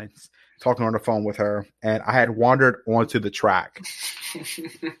sidelines talking on the phone with her, and I had wandered onto the track.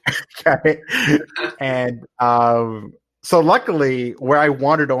 Okay. And so luckily where I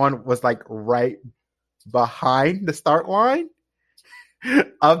wandered on was like right behind the start line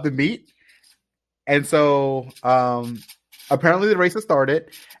of the meet. And so apparently the race has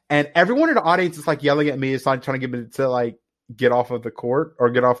started, and everyone in the audience is like yelling at me. It's like trying to get me to like get off of the court or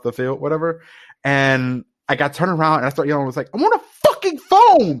get off the field, whatever. And I got turned around and I started yelling. I was like, I'm on a fucking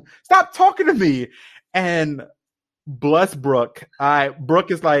phone. Stop talking to me. And bless Brooke.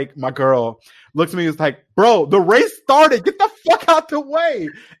 Brooke is like my girl. Looks at me and is like, bro, the race started. Get the fuck out the way.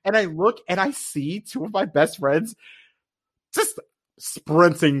 And I look and I see 2 of my best friends just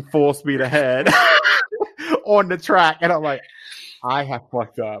sprinting full speed ahead on the track. And I'm like, I have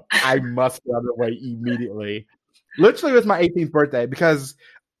fucked up. I must get out of the way immediately. Literally, it was my 18th birthday because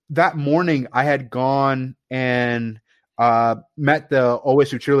that morning I had gone and met the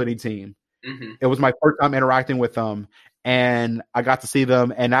OSU cheerleading team. Mm-hmm. It was my first time interacting with them, and I got to see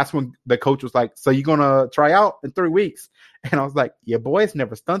them. And that's when the coach was like, so you're going to try out in 3 weeks? And I was like, your boy's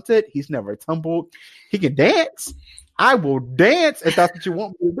never stunted. He's never tumbled. He can dance. I will dance if that's what you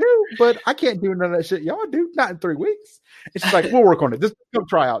want me to do, but I can't do none of that shit y'all do. Not in 3 weeks. And she's like, we'll work on it. Just come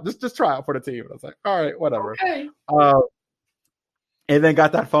try out. Just try out for the team. And I was like, all right, whatever. Okay. And then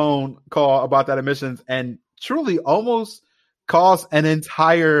got that phone call about that admissions, and truly almost caused an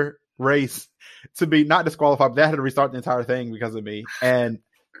entire race to be not disqualified, but they had to restart the entire thing because of me. And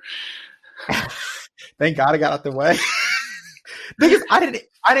thank God I got out the way. Because I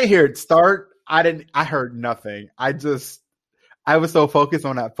didn't hear it start. I heard nothing. I was so focused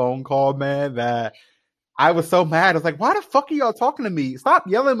on that phone call, man, that I was so mad. I was like, why the fuck are y'all talking to me? Stop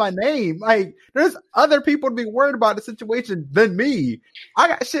yelling my name. Like, there's other people to be worried about the situation than me. I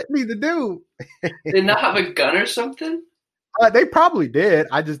got shit me to do. Did not have a gun or something? They probably did.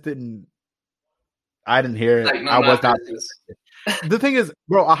 I just didn't. I didn't hear it. Like, no, I was not. The thing is,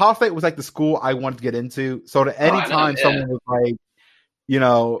 bro, Ohio State was like the school I wanted to get into. So that anytime someone was like,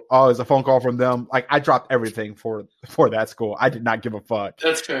 it's a phone call from them, like I dropped everything for that school. I did not give a fuck.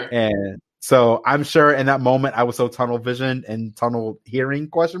 That's fair. And so I'm sure in that moment I was so tunnel vision and tunnel hearing ?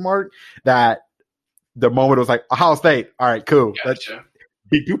 That the moment was like, Ohio State. All right, cool. Gotcha.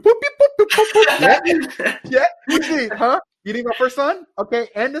 Yeah. You need, huh? You need my first son? Okay.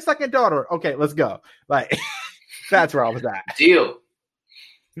 And the second daughter. Okay, let's go. Like, That's where I was at. Deal.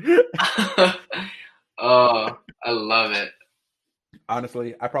 Oh, I love it.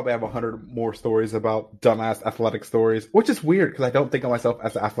 Honestly, I probably have 100 more stories about dumbass athletic stories, which is weird because I don't think of myself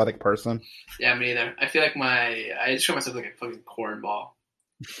as an athletic person. Yeah, me neither. I feel like I just show myself like a fucking cornball.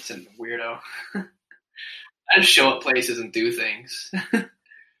 It's a weirdo. I just show up places and do things.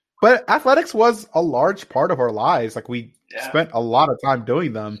 But athletics was a large part of our lives. Like we spent a lot of time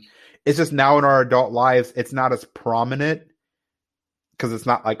doing them. It's just now in our adult lives, it's not as prominent because it's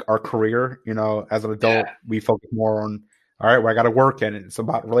not like our career. You know, as an adult, we focus more on, all right, well, I got to work and it's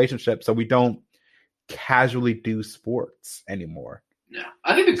about relationships. So we don't casually do sports anymore. No,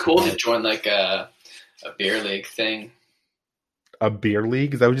 I think it'd be cool to join like a beer league thing. A beer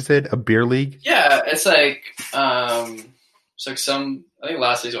league? Is that what you said? A beer league? Yeah, it's like it's like I think a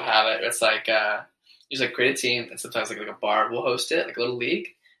lot of cities will have it. It's like you just like create a team and sometimes like a bar will host it, like a little league,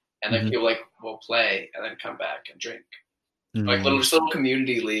 and then people like will play and then come back and drink. Like little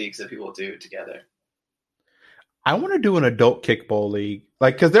community leagues that people do together. I want to do an adult kickball league,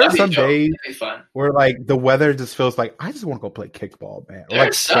 like because there are some days where like the weather just feels like I just want to go play kickball, man. Or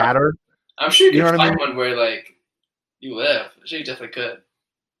like scatter. I'm sure you can find one where like you live. I'm sure you definitely could.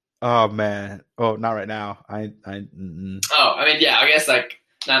 Oh man! Oh, not right now. Oh, I mean, yeah. I guess like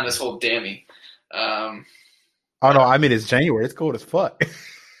not in this whole dammy. Oh no! I mean, it's January. It's cold as fuck.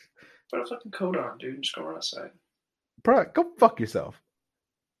 Put a fucking coat on, dude. Just go run outside. Bro, go fuck yourself.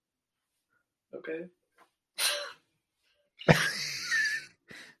 Okay.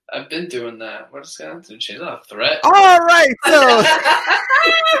 I've been doing that. What is going to change? Not a threat. All right, so.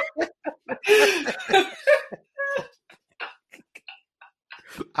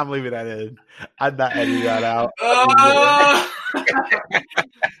 I'm leaving that in. I'm not editing that out. I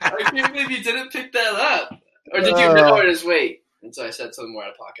can't believe you didn't pick that up. Or did you know or just wait until I said something more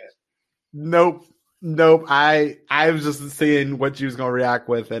out of pocket? Nope. I was just seeing what you was going to react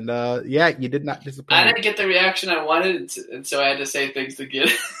with. And yeah, you did not disappoint. I didn't get the reaction I wanted, and so I had to say things to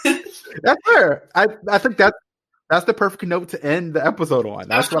get it. That's fair. I think that's the perfect note to end the episode on.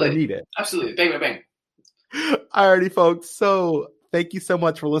 That's Absolutely. What I needed. Absolutely. Bang, bang, bang. Alrighty, folks. So thank you so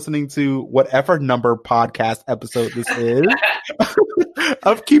much for listening to whatever number podcast episode this is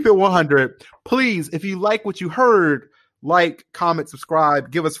of Keep It 100. Please, if you like what you heard, like, comment,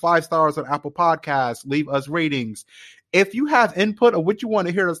 subscribe, give us 5 stars on Apple Podcasts, leave us ratings. If you have input of what you want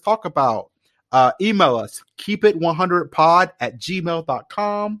to hear us talk about, email us,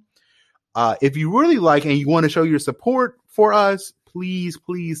 keepit100pod@gmail.com. If you really like and you want to show your support for us, please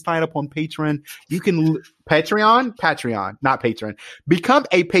sign up on Patreon. You can Patreon, not Patreon. Become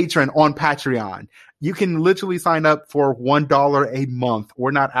a patron on Patreon. You can literally sign up for $1 a month.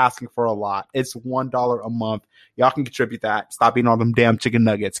 We're not asking for a lot. It's $1 a month. Y'all can contribute that. Stop eating all them damn chicken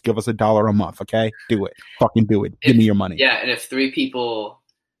nuggets. Give us $1 a month, okay? Do it. Fucking do it. Give me your money. Yeah, and if 3 people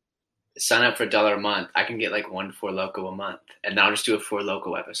sign up for $1 a month, I can get like 1 Four Loko a month. And then I'll just do a Four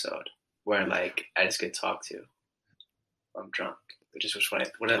Loko episode where like I just get talked to. I'm drunk. Which is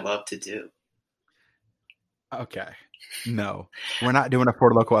what I love to do. Okay. No. We're not doing a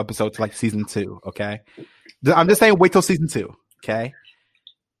Four Loko episode to like season 2, okay? I'm just saying wait till season 2, okay?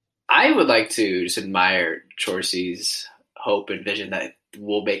 I would like to just admire Chorcy's hope and vision that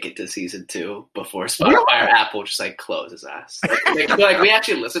we'll make it to season 2 before Spotify or Apple just like close his ass. Like we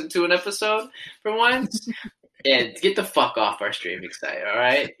actually listened to an episode for once and get the fuck off our streaming site, all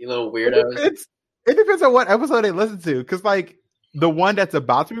right? You little weirdos. It depends on what episode they listen to, because like the one that's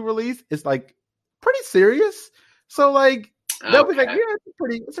about to be released is like pretty serious. So like they'll be like, yeah,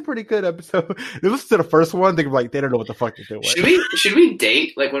 it's a pretty good episode. They listen to the first one, they're like, they don't know what the fuck they're doing. Should we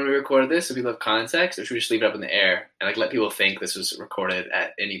date like when we recorded this so people have context, or should we just leave it up in the air and like let people think this was recorded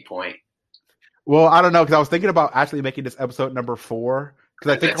at any point? Well, I don't know, because I was thinking about actually making this episode number 4,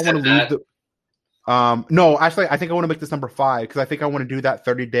 because I think I want to leave the. No, actually, I think I want to make this number 5 because I think I want to do that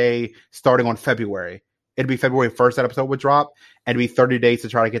 30-day starting on February. It'd be February 1st that episode would drop, and it'd be 30 days to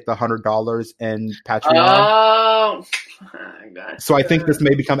try to get the $100 in Patreon. Oh, God. So I think this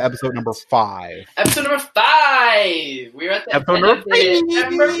may become episode number 5. Episode number 5. We're at the episode number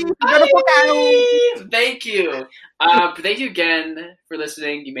 5. Thank you. Thank you again for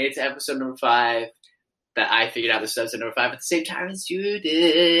listening. You made it to episode number 5. That I figured out this episode number 5 at the same time as you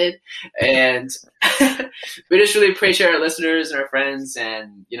did. And we just really appreciate our listeners and our friends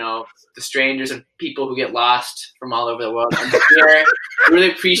and, you know, the strangers and people who get lost from all over the world. We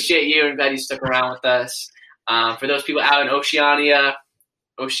really appreciate you and glad you stuck around with us. For those people out in Oceania,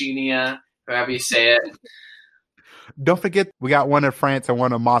 however you say it. Don't forget, we got one in France and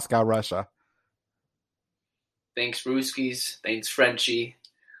one in Moscow, Russia. Thanks, Brewskis. Thanks, Frenchie.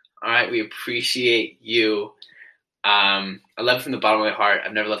 All right, we appreciate you. I love it from the bottom of my heart.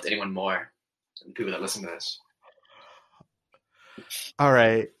 I've never loved anyone more than people that listen to this. All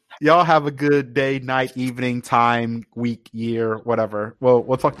right. Y'all have a good day, night, evening, time, week, year, whatever. Well,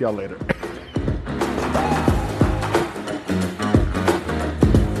 we'll talk to y'all later.